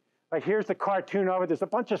see, like here's the cartoon of it. There's a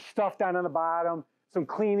bunch of stuff down on the bottom, some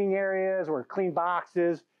cleaning areas or clean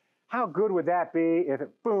boxes. How good would that be if it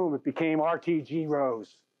became RTG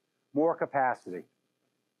rows? More capacity.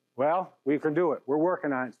 Well, we can do it. We're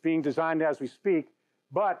working on it. It's being designed as we speak,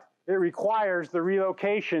 but it requires the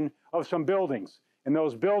relocation of some buildings. And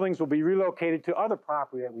those buildings will be relocated to other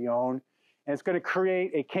property that we own, and it's going to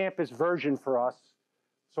create a campus version for us.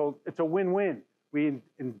 So it's a win-win. We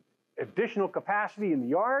in additional capacity in the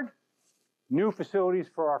yard, new facilities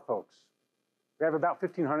for our folks. We have about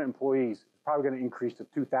 1,500 employees. It's probably going to increase to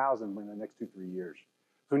 2,000 in the next 2-3 years.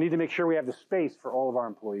 So we need to make sure we have the space for all of our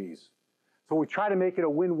employees. So we try to make it a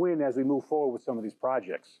win-win as we move forward with some of these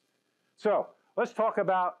projects. So let's talk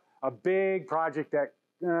about a big project that,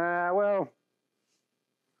 well,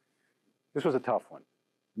 this was a tough one.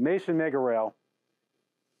 Mason Mega Rail.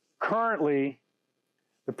 Currently,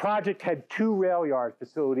 the project had 2 rail yard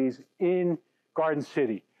facilities in Garden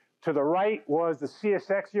City. To the right was the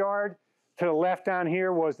CSX yard. To the left down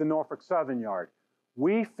here was the Norfolk Southern yard.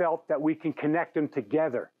 We felt that we can connect them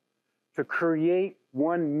together to create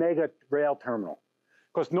one mega rail terminal.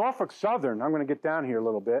 Because Norfolk Southern, I'm going to get down here a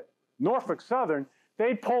little bit, Norfolk Southern,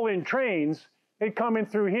 they'd pull in trains, they'd come in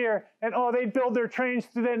through here, and oh, they'd build their trains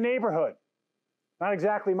through that neighborhood. Not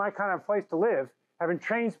exactly my kind of place to live. having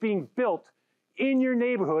trains being built in your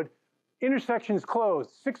neighborhood, intersections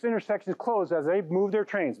closed, 6 intersections closed as they move their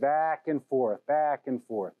trains back and forth, back and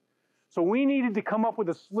forth. So we needed to come up with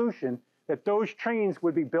a solution that those trains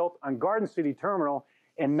would be built on Garden City Terminal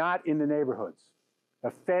and not in the neighborhoods.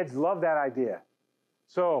 The feds love that idea.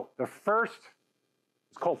 So the first,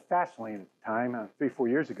 it's called Fast Lane at the time, 3-4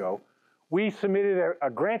 years ago, we submitted a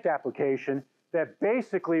grant application that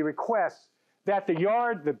basically requests that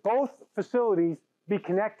that both facilities be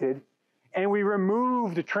connected, and we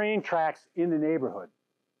remove the train tracks in the neighborhood.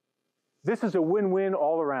 This is a win-win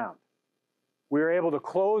all around. We were able to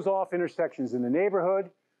close off intersections in the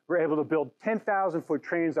neighborhood. We're able to build 10,000-foot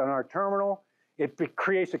trains on our terminal. It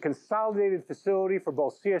creates a consolidated facility for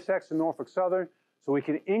both CSX and Norfolk Southern, so we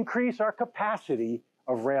can increase our capacity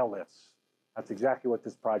of rail lifts. That's exactly what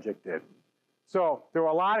this project did. So there were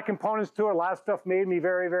a lot of components to it. A lot of stuff made me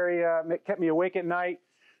kept me awake at night.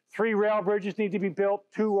 3 rail bridges need to be built,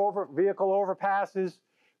 2 vehicle overpasses.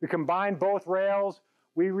 We combined both rails.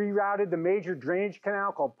 We rerouted the major drainage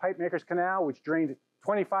canal called Pipe Maker's Canal, which drained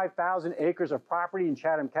 25,000 acres of property in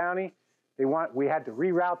Chatham County. We had to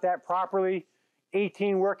reroute that properly.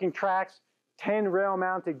 18 working tracks, 10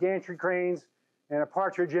 rail-mounted gantry cranes, and a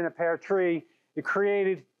partridge in a pear tree. It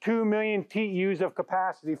created 2 million TEUs of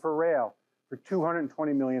capacity for rail for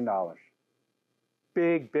 $220 million.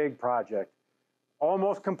 Big, big project.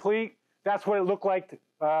 Almost complete. That's what it looked like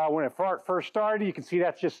when it first started. You can see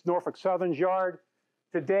that's just Norfolk Southern's yard.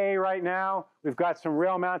 Today, right now, we've got some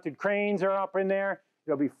rail-mounted cranes are up in there.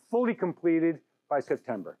 It'll be fully completed by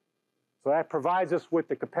September. So that provides us with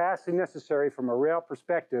the capacity necessary from a rail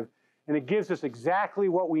perspective, and it gives us exactly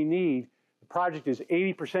what we need. The project is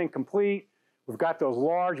 80% complete. We've got those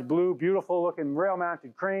large, blue, beautiful-looking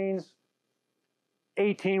rail-mounted cranes.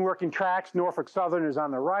 18 working tracks. Norfolk Southern is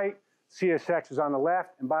on the right. CSX is on the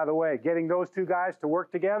left. And by the way, getting those 2 guys to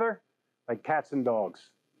work together, like cats and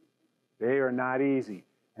dogs. They are not easy.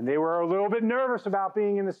 And they were a little bit nervous about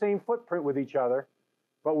being in the same footprint with each other,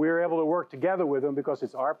 but we were able to work together with them because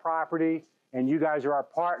it's our property and you guys are our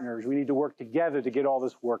partners. We need to work together to get all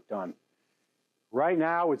this work done. Right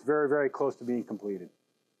now, it's very, very close to being completed.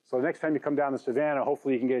 So next time you come down to Savannah,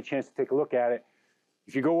 hopefully you can get a chance to take a look at it.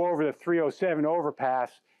 If you go over the 307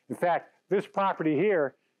 overpass, in fact, this property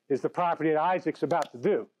here is the property that Isaac's about to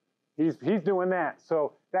do. He's doing that.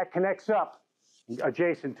 So that connects up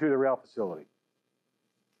adjacent to the rail facility.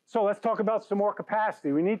 So let's talk about some more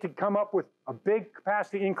capacity. We need to come up with a big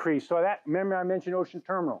capacity increase. So remember I mentioned Ocean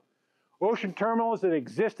Terminal. Ocean Terminal is an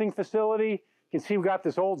existing facility. You can see we've got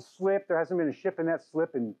this old slip. There hasn't been a ship in that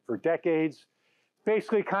slip for decades.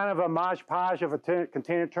 Basically kind of a modge-podge of a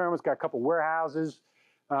container terminal. It's got a couple warehouses.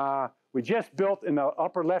 We just built in the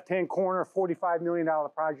upper left-hand corner a $45 million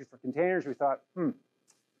project for containers. We thought,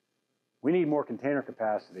 we need more container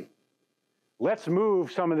capacity. Let's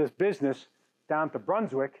move some of this business down to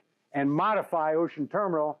Brunswick and modify Ocean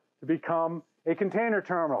Terminal to become a container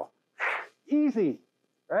terminal. Easy,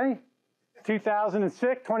 right?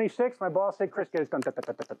 26, my boss said, Chris, get it done.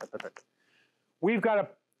 We've got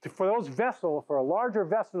to, for a larger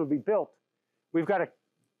vessel to be built, we've got to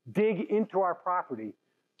dig into our property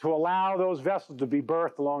to allow those vessels to be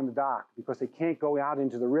berthed along the dock because they can't go out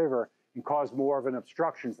into the river and cause more of an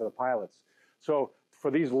obstruction for the pilots. So for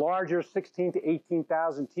these larger 16 to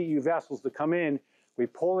 18,000 TEU vessels to come in, we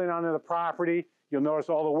pull in onto the property. You'll notice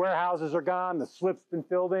all the warehouses are gone. The slip's been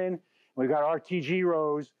filled in. We've got RTG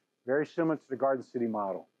rows, very similar to the Garden City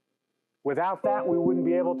model. Without that, we wouldn't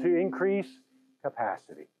be able to increase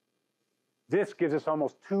capacity. This gives us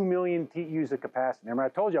almost 2 million TEUs of capacity. Remember I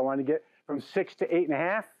told you I wanted to get from 6 to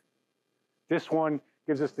 8.5? This one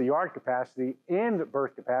gives us the yard capacity and the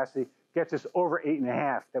berth capacity, gets us over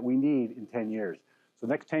 8.5 that we need in 10 years. So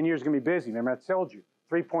the next 10 years is going to be busy. Remember I told you,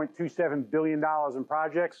 $3.27 billion in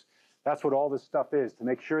projects. That's what all this stuff is, to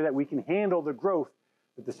make sure that we can handle the growth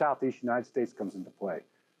that the Southeast United States comes into play.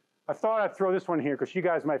 I thought I'd throw this one here because you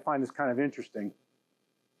guys might find this kind of interesting.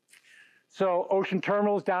 So Ocean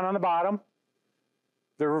Terminal is down on the bottom.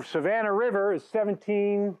 The Savannah River is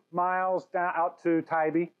 17 miles down out to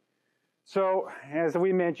Tybee. So as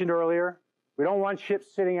we mentioned earlier, we don't want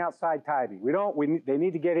ships sitting outside Tybee. They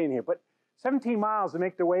need to get in here. But 17 miles to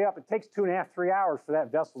make their way up, it takes 2.5, 3 hours for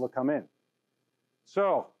that vessel to come in.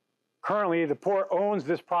 So currently, the port owns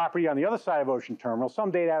this property on the other side of Ocean Terminal.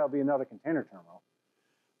 Someday that'll be another container terminal.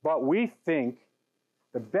 But we think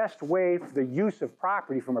the best way for the use of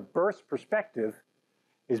property from a berth perspective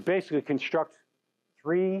is basically construct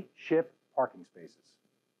 3 ship parking spaces.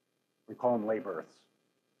 We call them lay berths.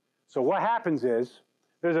 So what happens is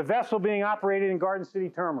there's a vessel being operated in Garden City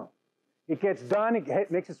Terminal. It gets done, it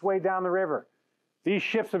makes its way down the river. These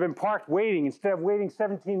ships have been parked waiting. Instead of waiting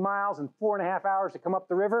 17 miles and 4.5 hours to come up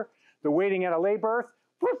the river, they're waiting at a lay berth.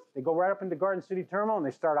 Whoop, they go right up into Garden City Terminal and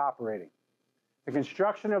they start operating. The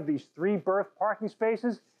construction of these 3 berth parking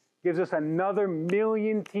spaces gives us another 1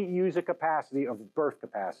 million TEUs of capacity, of berth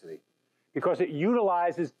capacity, because it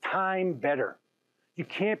utilizes time better. You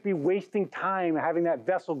can't be wasting time having that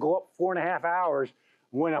vessel go up 4.5 hours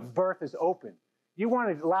when a berth is open. You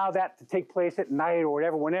want to allow that to take place at night or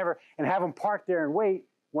whatever, whenever, and have them park there and wait.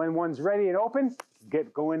 When one's ready and open,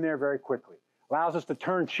 go in there very quickly. Allows us to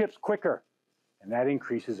turn ships quicker, and that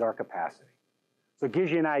increases our capacity. So it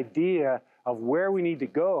gives you an idea of where we need to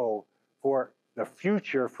go for the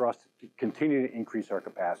future for us to continue to increase our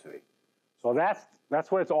capacity. So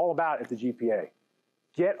that's what it's all about at the GPA.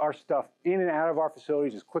 Get our stuff in and out of our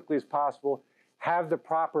facilities as quickly as possible, have the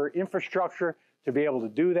proper infrastructure to be able to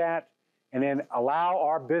do that, and then allow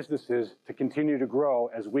our businesses to continue to grow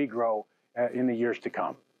as we grow in the years to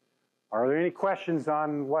come. Are there any questions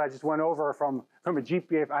on what I just went over from a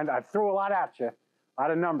GPA? I threw a lot at you, a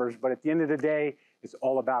lot of numbers, but at the end of the day, it's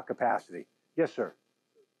all about capacity. Yes, sir.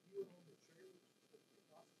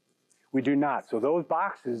 We do not. So those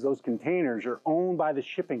boxes, those containers are owned by the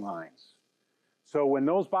shipping lines. So when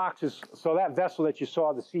those boxes, so that vessel that you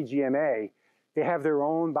saw, the CGMA, they have their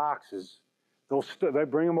own boxes. They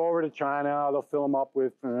bring them over to China, they'll fill them up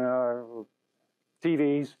with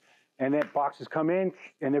TVs, and then boxes come in,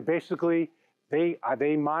 and they're basically, they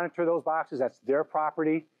monitor those boxes, that's their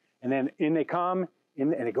property, and then in they come,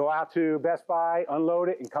 and they go out to Best Buy, unload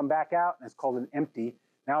it, and come back out, and it's called an empty.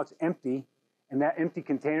 Now it's empty, and that empty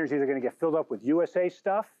container is either going to get filled up with USA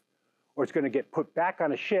stuff, or it's going to get put back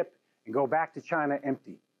on a ship and go back to China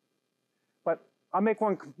empty. But I'll make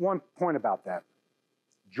one point about that.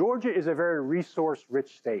 Georgia is a very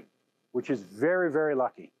resource-rich state, which is very, very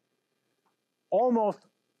lucky. Almost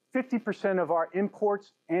 50% of our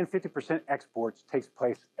imports and 50% exports takes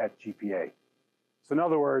place at GPA. So in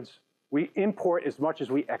other words, we import as much as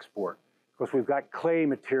we export, because we've got clay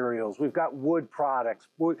materials, we've got wood products,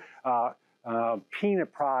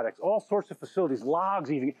 peanut products, all sorts of facilities, logs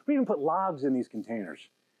even. We even put logs in these containers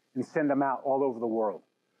and send them out all over the world.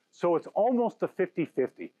 So it's almost a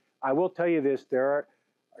 50-50. I will tell you this, there are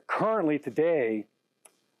currently today,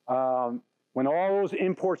 when all those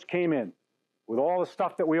imports came in, with all the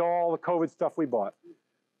stuff that all the COVID stuff we bought,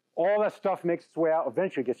 all that stuff makes its way out,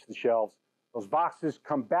 eventually gets to the shelves. Those boxes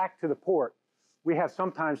come back to the port. We have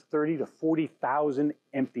sometimes 30 to 40,000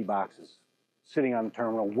 empty boxes sitting on the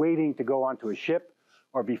terminal, waiting to go onto a ship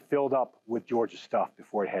or be filled up with Georgia stuff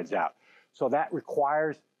before it heads out. So that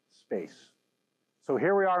requires space. So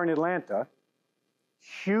here we are in Atlanta,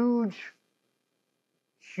 huge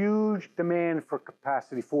demand for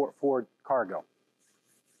capacity for cargo.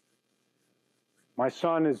 My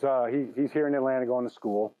son is, he's here in Atlanta going to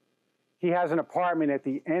school. He has an apartment at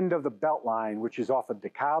the end of the Beltline, which is off of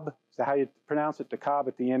DeKalb. Is that how you pronounce it? DeKalb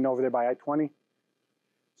at the end over there by I-20?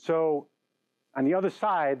 So on the other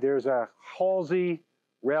side, there's a Halsey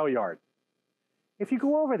rail yard. If you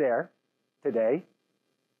go over there today,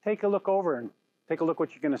 take a look over and take a look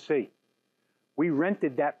what you're going to see. We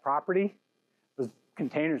rented that property. There's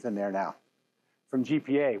containers in there now from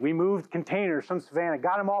GPA. We moved containers from Savannah,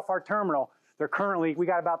 got them off our terminal. They're currently, we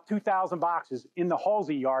got about 2,000 boxes in the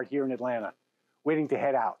Halsey yard here in Atlanta waiting to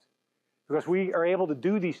head out. Because we are able to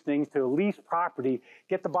do these things to lease property,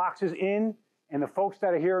 get the boxes in, and the folks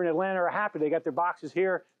that are here in Atlanta are happy. They got their boxes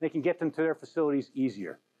here. They can get them to their facilities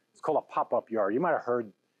easier. It's called a pop-up yard. You might have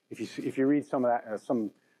heard, if you read some of that,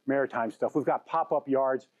 some maritime stuff. We've got pop-up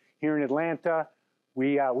yards here in Atlanta.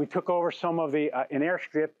 We took over some of an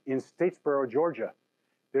airstrip in Statesboro, Georgia.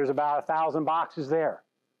 There's about 1,000 boxes there.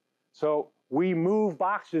 So we move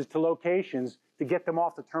boxes to locations to get them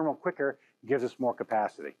off the terminal quicker. It gives us more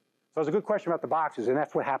capacity. So it's a good question about the boxes, and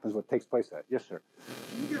that's what happens, what takes place there. Yes, sir.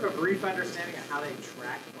 Can you give a brief understanding of how they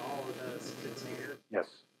track all of those containers? Yes.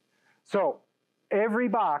 So every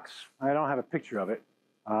box, I don't have a picture of it,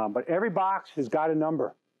 but every box has got a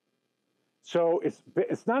number. So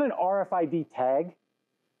it's not an RFID tag,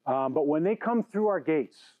 but when they come through our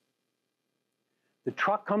gates, the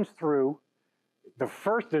truck comes through.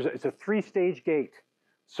 It's a 3-stage gate.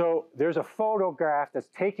 So there's a photograph that's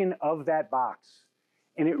taken of that box,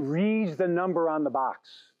 and it reads the number on the box.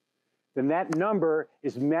 Then that number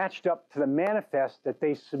is matched up to the manifest that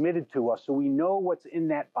they submitted to us, so we know what's in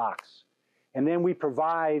that box. And then we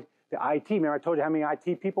provide the IT. Remember I told you how many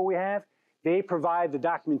IT people we have? They provide the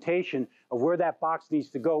documentation of where that box needs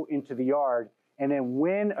to go into the yard, and then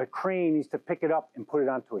when a crane needs to pick it up and put it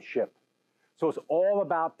onto a ship. So it's all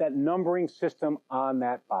about that numbering system on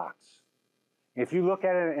that box. If you look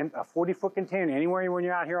at it in a 40-foot container, anywhere when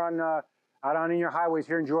you're out here out on your highways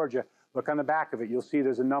here in Georgia, look on the back of it, you'll see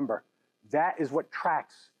there's a number. That is what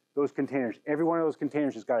tracks those containers. Every one of those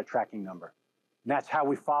containers has got a tracking number. And that's how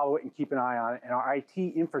we follow it and keep an eye on it. And our IT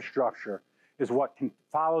infrastructure is what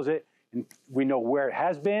follows it, and we know where it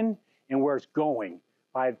has been and where it's going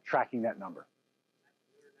by tracking that number.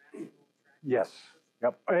 Yes.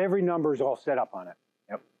 Yep. Every number is all set up on it.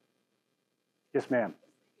 Yep. Yes, ma'am.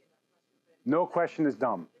 No question is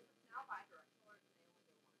dumb.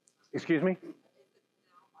 Excuse me?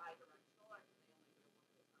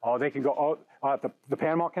 Oh, they can go, the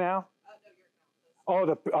Panama Canal? Oh,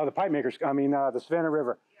 the pipe makers, I mean, the Savannah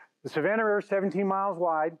River. The Savannah River is 17 miles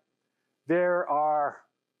wide. There are,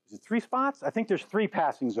 is it 3 spots? I think there's 3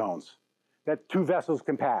 passing zones that 2 vessels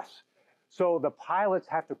can pass. So the pilots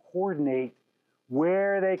have to coordinate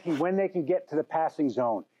when they can get to the passing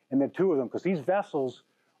zone, and the 2 of them, because these vessels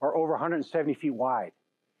are over 170 feet wide.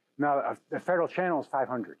 Now, the federal channel is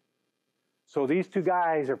 500. So these 2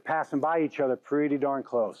 guys are passing by each other pretty darn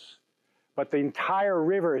close. But the entire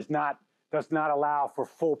river does not allow for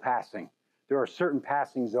full passing. There are certain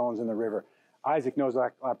passing zones in the river. Isaac knows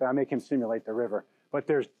that. I make him simulate the river. But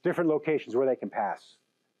there's different locations where they can pass.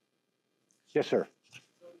 Yes, sir.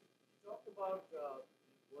 So you talked about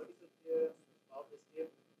vertical clearance of the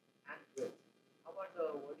ship and width. How about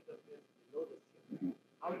the vertical clearance below the ship? Mm-hmm.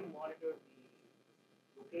 How do you monitor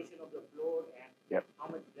the location of the floor and how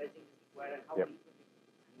much dredging is required and how deep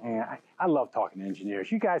it is? Yeah, I love talking to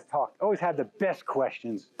engineers. You guys always have the best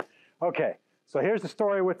questions. Okay, so here's the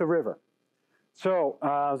story with the river. So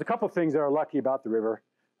there's a couple of things that are lucky about the river.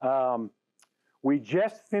 We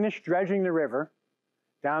just finished dredging the river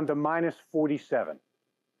down to minus 47.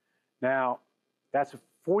 Now, that's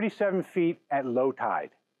 47 feet at low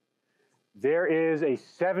tide. There is a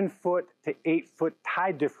 7-foot to 8-foot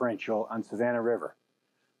tide differential on Savannah River.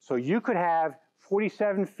 So you could have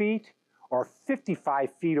 47 feet or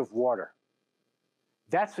 55 feet of water.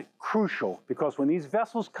 That's crucial because when these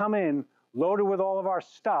vessels come in loaded with all of our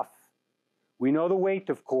stuff, we know the weight,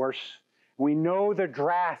 of course, we know the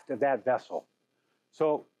draft of that vessel.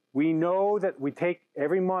 So we know that we take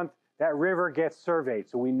every month, that river gets surveyed.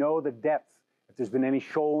 So we know the depth, if there's been any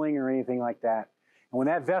shoaling or anything like that. And when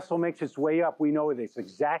that vessel makes its way up, we know its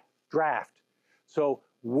exact draft. So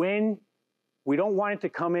when we don't want it to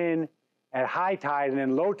come in at high tide and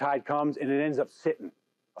then low tide comes and it ends up sitting,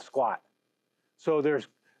 a squat. So there's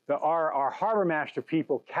our harbor master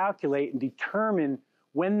people calculate and determine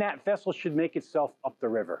when that vessel should make itself up the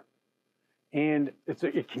river. And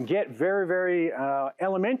it can get very, very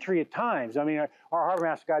elementary at times. I mean, our harbor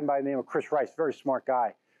master guy by the name of Chris Rice, very smart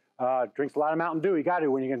guy, drinks a lot of Mountain Dew. You got to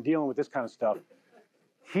when you're dealing with this kind of stuff.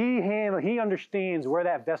 He understands where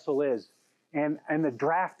that vessel is and the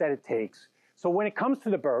draft that it takes. So when it comes to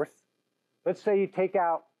the berth, let's say you take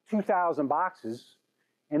out 2,000 boxes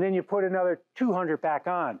and then you put another 200 back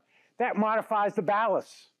on. That modifies the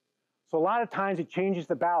ballast. So a lot of times it changes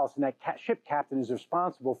the ballast, and that ship captain is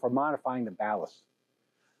responsible for modifying the ballast.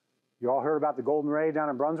 You all heard about the Golden Ray down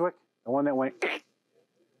in Brunswick? The one that went,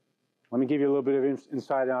 let me give you a little bit of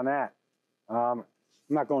insight on that. I'm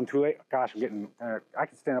not going too late. Gosh, I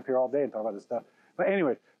could stand up here all day and talk about this stuff. But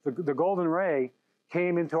anyway, the Golden Ray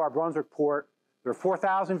came into our Brunswick port. There were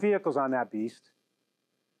 4,000 vehicles on that beast.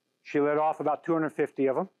 She let off about 250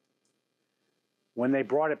 of them. When they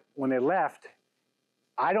left,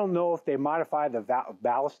 I don't know if they modified the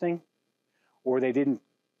ballasting or they didn't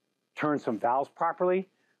turn some valves properly,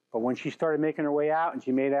 but when she started making her way out and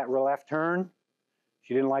she made that left turn,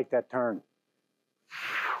 she didn't like that turn.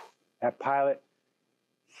 That pilot,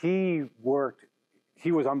 he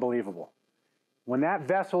was unbelievable. When that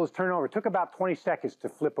vessel was turned over, it took about 20 seconds to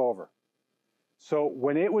flip over. So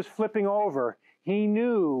when it was flipping over, he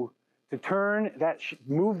knew to turn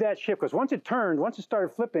move that ship, because once it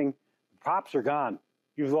started flipping, the props are gone.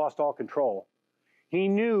 You've lost all control. He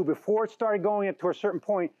knew before it started going to a certain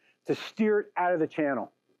point to steer it out of the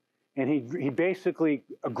channel. And he basically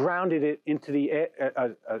grounded it into the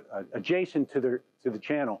adjacent to the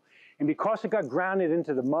channel. And because it got grounded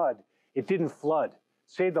into the mud, it didn't flood.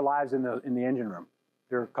 Saved the lives in the engine room.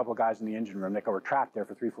 There were a couple of guys in the engine room that were trapped there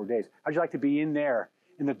for 3-4 days. How'd you like to be in there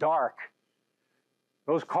in the dark?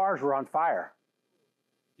 Those cars were on fire.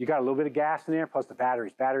 You got a little bit of gas in there, plus the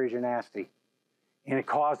batteries. Batteries are nasty. And it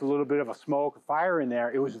caused a little bit of a smoke, fire in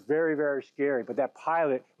there. It was very, very scary. But that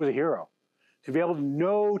pilot was a hero. To be able to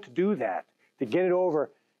know to do that, to get it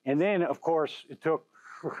over. And then, of course, it took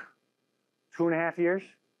 2.5 years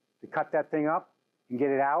to cut that thing up and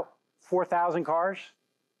get it out. 4,000 cars,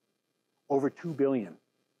 over $2 billion.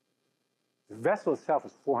 The vessel itself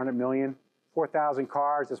is $400 million. 4,000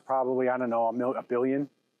 cars, that's probably, I don't know, a billion.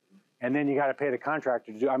 And then you got to pay the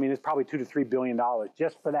contractor to do, I mean, it's probably $2 to $3 billion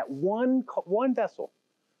just for that one vessel.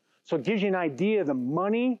 So it gives you an idea of the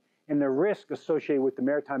money and the risk associated with the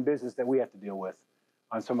maritime business that we have to deal with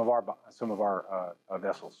on some of our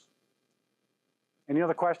vessels. Any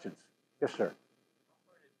other questions? Yes, sir.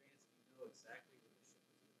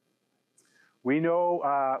 We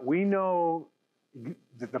know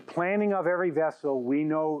the planning of every vessel. We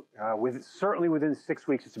know certainly within 6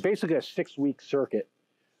 weeks. It's basically a 6-week circuit.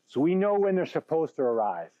 So we know when they're supposed to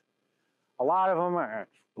arrive. A lot of them,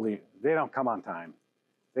 they don't come on time.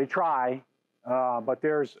 They try, but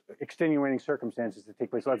there's extenuating circumstances that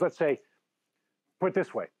take place. Let's say, put it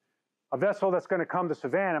this way, a vessel that's going to come to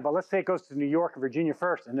Savannah, but let's say it goes to New York or Virginia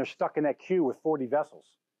first, and they're stuck in that queue with 40 vessels.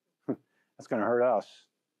 That's going to hurt us.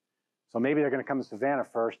 So maybe they're going to come to Savannah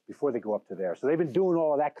first before they go up to there. So they've been doing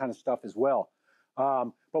all of that kind of stuff as well.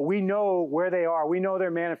 But we know where they are. We know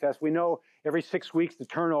their manifest. We know every 6 weeks the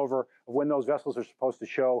turnover of when those vessels are supposed to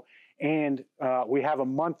show. And we have a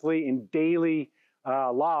monthly and daily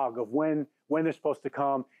log of when they're supposed to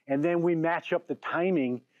come. And then we match up the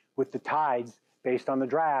timing with the tides based on the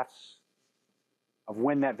drafts of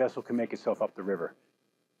when that vessel can make itself up the river.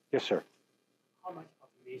 Yes, sir. How much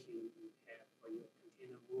automation do you have for your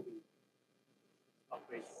container moving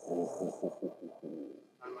operation?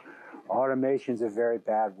 Automation's a very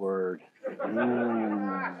bad word.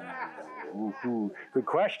 Good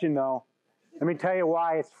question, though. Let me tell you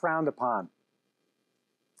why it's frowned upon.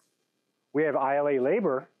 We have ILA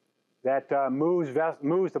labor that moves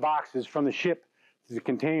the boxes from the ship to the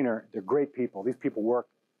container. They're great people. These people work.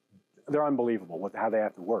 They're unbelievable with how they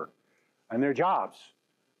have to work. And their jobs,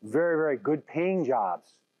 very, very good paying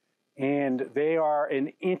jobs. And they are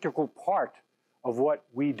an integral part of what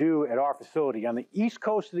we do at our facility. On the east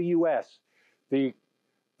coast of the U.S., the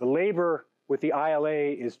labor with the ILA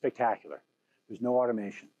is spectacular. There's no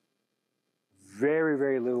automation. Very,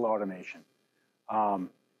 very little automation.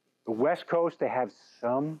 The West Coast, they have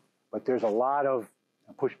some, but there's a lot of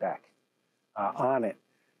pushback on it.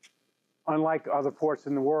 Unlike other ports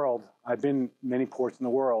in the world, I've been many ports in the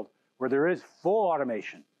world where there is full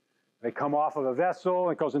automation. They come off of a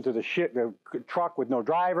vessel, it goes into the truck with no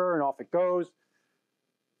driver, and off it goes.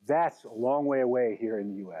 That's a long way away here in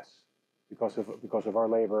the U.S. because of our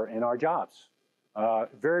labor and our jobs.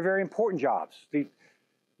 Very, very important jobs.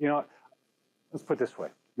 Let's put it this way.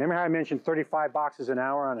 Remember how I mentioned 35 boxes an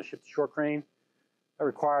hour on a ship-to-shore crane? That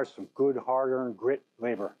requires some good, hard-earned grit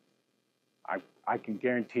labor. I can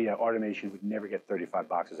guarantee that automation would never get 35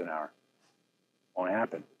 boxes an hour. Won't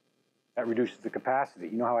happen. That reduces the capacity.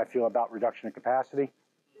 You know how I feel about reduction of capacity?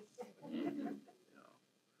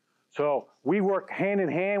 So we work hand in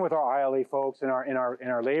hand with our ILA folks and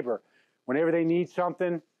our labor. Whenever they need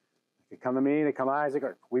something, they come to me, they come to Isaac,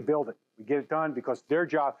 we build it. We get it done because their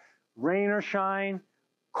job, rain or shine,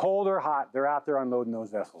 cold or hot, they're out there unloading those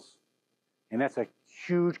vessels. And that's a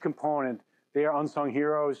huge component. They are unsung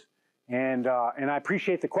heroes. And I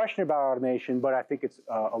appreciate the question about automation, but I think it's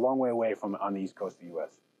a long way away from on the East Coast of the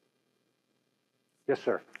U.S. Yes,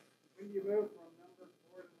 sir. When you move from number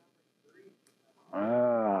 4 to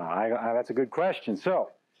number 3? That's a good question.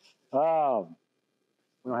 So, we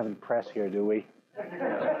don't have any press here, do we?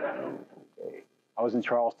 Okay. I was in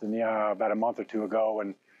Charleston about a month or two ago,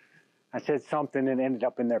 and I said something and ended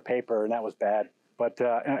up in their paper, and that was bad. But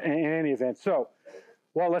in any event, so,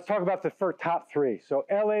 well, let's talk about the top 3. So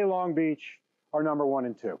LA, Long Beach are number 1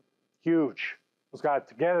 and 2. Huge. Those guys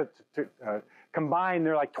together, combined,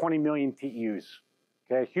 they're like 20 million TEUs.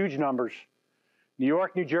 Okay, huge numbers. New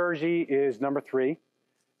York, New Jersey is number 3.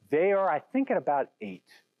 They are, I think, at about 8.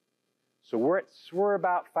 So we're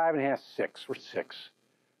about 5.5, 6. We're 6.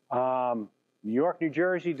 New York, New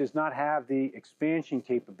Jersey does not have the expansion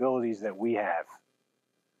capabilities that we have.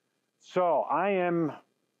 So I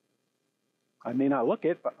may not look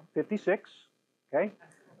it, but I'm 56, okay?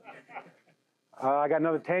 I got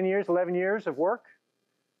another 10 years, 11 years of work.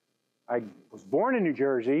 I was born in New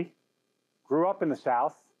Jersey, grew up in the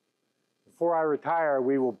South. Before I retire,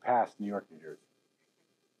 we will pass New York, New Jersey.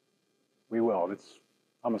 We will.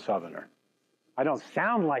 I'm a Southerner. I don't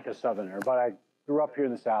sound like a Southerner, but I grew up here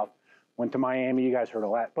in the South, went to Miami, you guys heard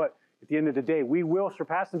all that. But at the end of the day, we will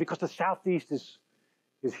surpass them because the Southeast is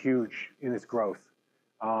huge in its growth.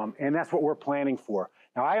 And that's what we're planning for.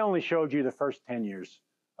 Now, I only showed you the first 10 years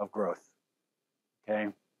of growth,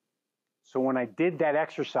 okay? So when I did that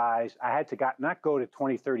exercise, I had to not go to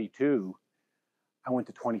 2032, I went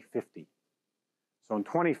to 2050. So in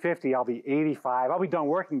 2050, I'll be 85. I'll be done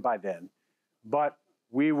working by then, but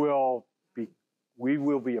we will be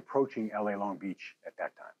approaching LA Long Beach at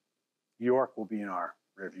that time. New York will be in our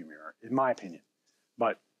rearview mirror, in my opinion.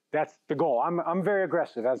 But that's the goal. I'm very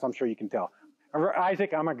aggressive, as I'm sure you can tell.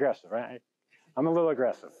 Isaac, I'm aggressive, right? I'm a little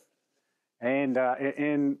aggressive. And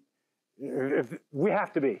we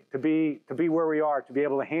have to be where we are, to be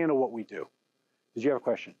able to handle what we do. Did you have a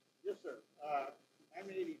question? Yes, sir. I'm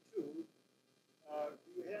 82. Do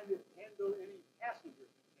you handle any passenger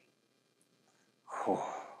containers?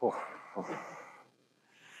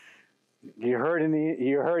 You heard in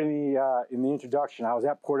the introduction. I was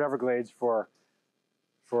at Port Everglades for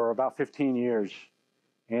about 15 years,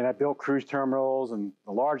 and I built cruise terminals, and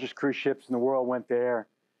the largest cruise ships in the world went there.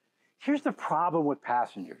 Here's the problem with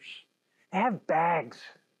passengers: they have bags.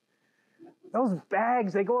 Those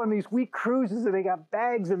bags, they go on these week cruises and they got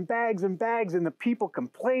bags and bags and bags, and the people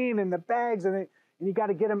complain in the bags, and you got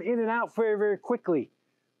to get them in and out very, very quickly.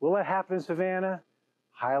 Will that happen in Savannah?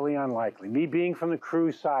 Highly unlikely. Me being from the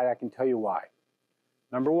cruise side, I can tell you why.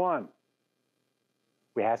 Number one,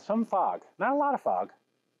 we had some fog, not a lot of fog.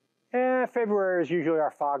 February is usually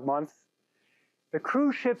our fog month. The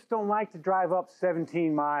cruise ships don't like to drive up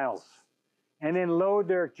 17 miles and then load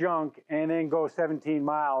their junk and then go 17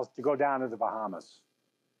 miles to go down to the Bahamas.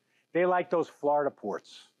 They like those Florida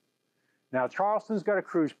ports. Now Charleston's got a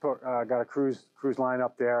cruise line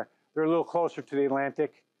up there. They're a little closer to the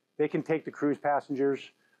Atlantic. They can take the cruise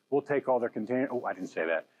passengers. We'll take all their containers. Oh, I didn't say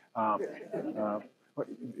that.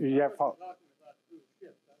 Yeah,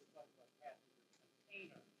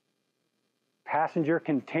 passenger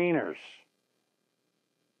containers.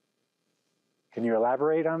 Can you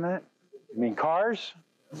elaborate on that? You mean cars?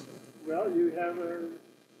 Well, you have a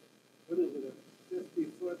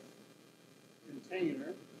 50-foot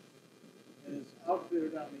container, and it's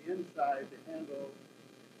outfitted on the inside to handle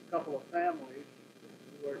a couple of families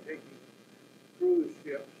who are taking cruise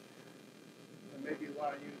ships, and maybe you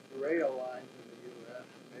want to use the rail lines in the U.S.,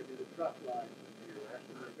 maybe the truck lines in the U.S.,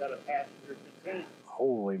 and they've got a passenger container.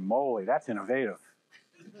 Holy moly, that's innovative.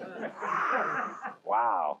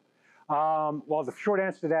 Wow. Well, the short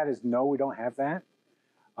answer to that is no, we don't have that.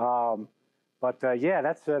 Yeah,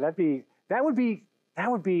 that'd be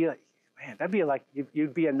like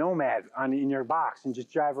you'd be a nomad in your box and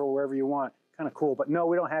just drive wherever you want. Kind of cool. But no,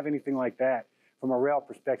 we don't have anything like that from a rail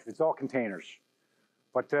perspective. It's all containers.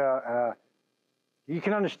 But you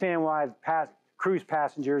can understand why cruise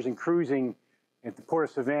passengers and cruising at the Port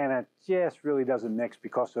of Savannah just really doesn't mix,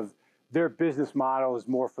 because of their business model is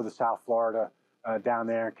more for the South Florida, down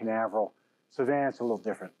there in Canaveral. Savannah's a little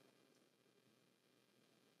different.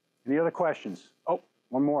 Any other questions? Oh,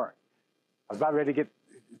 one more. I was about ready to get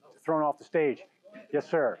thrown off the stage. Yes,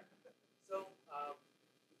 sir. So, you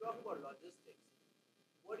talk about logistics.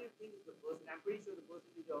 What do you think is the percentage? I'm pretty sure the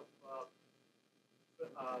percentage of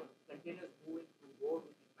containers moving through road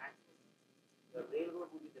would be maximum. The railroad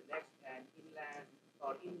would be the next, and inland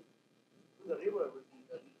or through the river would be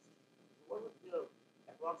the least. So what would be the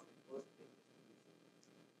approximate percentage?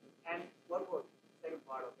 And what was the second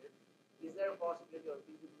part of it? Is there a possibility or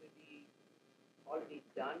feasibility already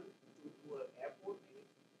done to do an airport maybe?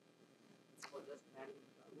 Or just managing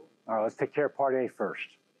cargo? All right, let's take care of part A first.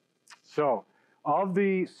 So, of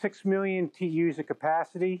the 6 million TEUs of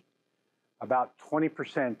capacity, about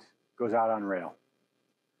 20% goes out on rail.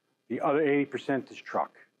 The other 80% is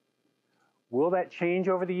truck. Will that change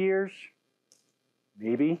over the years?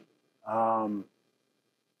 Maybe.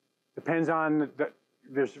 Depends on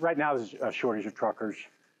right now there's a shortage of truckers.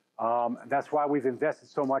 That's why we've invested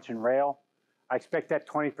so much in rail. I expect that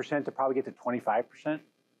 20% to probably get to 25%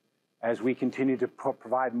 as we continue to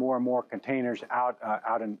provide more and more containers out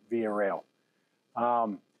via rail.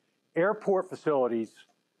 Airport facilities,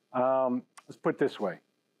 let's put it this way.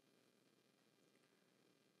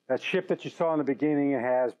 That ship that you saw in the beginning, it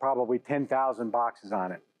has probably 10,000 boxes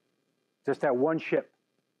on it. Just that one ship,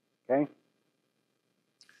 okay?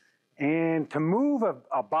 And to move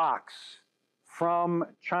a box from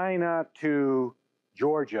China to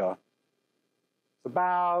Georgia, it's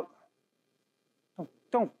about,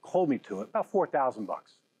 don't hold me to it, about 4,000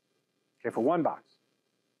 bucks, okay, for one box.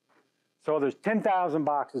 So there's 10,000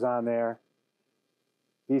 boxes on there.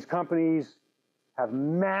 These companies have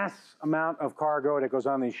mass amount of cargo that goes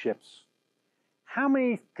on these ships. How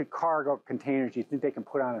many cargo containers do you think they can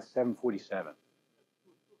put on a 747?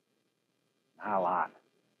 Not a lot.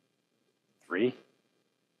 3,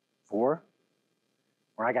 4,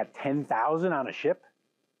 where I got 10,000 on a ship.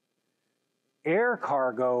 Air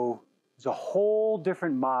cargo is a whole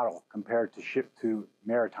different model compared to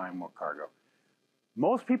maritime cargo.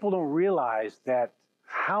 Most people don't realize that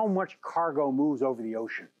how much cargo moves over the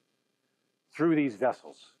ocean through these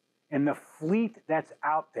vessels. And the fleet that's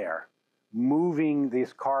out there moving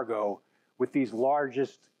this cargo with these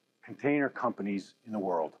largest container companies in the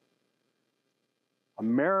world.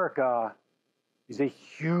 America is a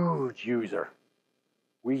huge user.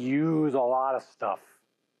 We use a lot of stuff.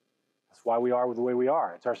 That's why we are the way we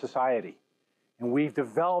are. It's our society. And we've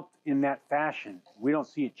developed in that fashion. We don't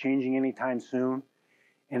see it changing anytime soon.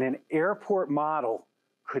 And an airport model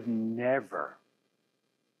could never,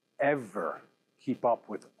 ever keep up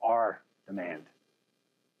with our demand.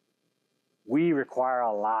 We require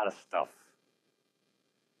a lot of stuff.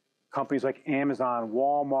 Companies like Amazon,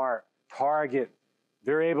 Walmart, Target,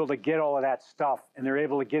 they're able to get all of that stuff, and they're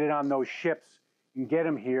able to get it on those ships and get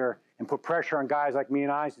them here and put pressure on guys like me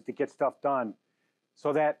and Isaac to get stuff done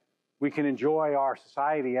so that we can enjoy our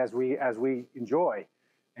society as we enjoy.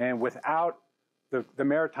 And without the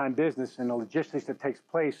maritime business and the logistics that takes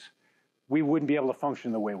place, we wouldn't be able to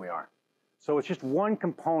function the way we are. So it's just one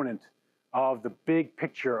component of the big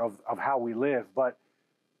picture of how we live. But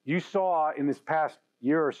you saw in this past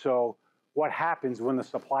year or so what happens when the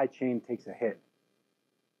supply chain takes a hit.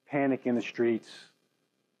 Panic in the streets,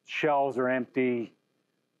 shelves are empty,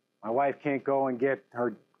 my wife can't go and get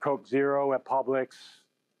her Coke Zero at Publix.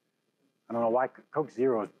 I don't know why Coke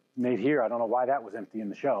Zero is made here. I don't know why that was empty in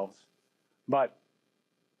the shelves. But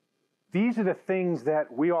these are the things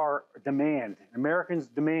that we are demand, Americans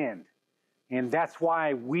demand. And that's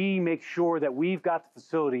why we make sure that we've got the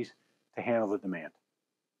facilities to handle the demand.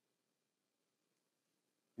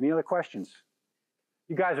 Any other questions?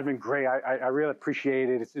 You guys have been great. I really appreciate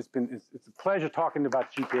it. It's a pleasure talking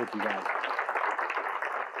about GPA with you guys.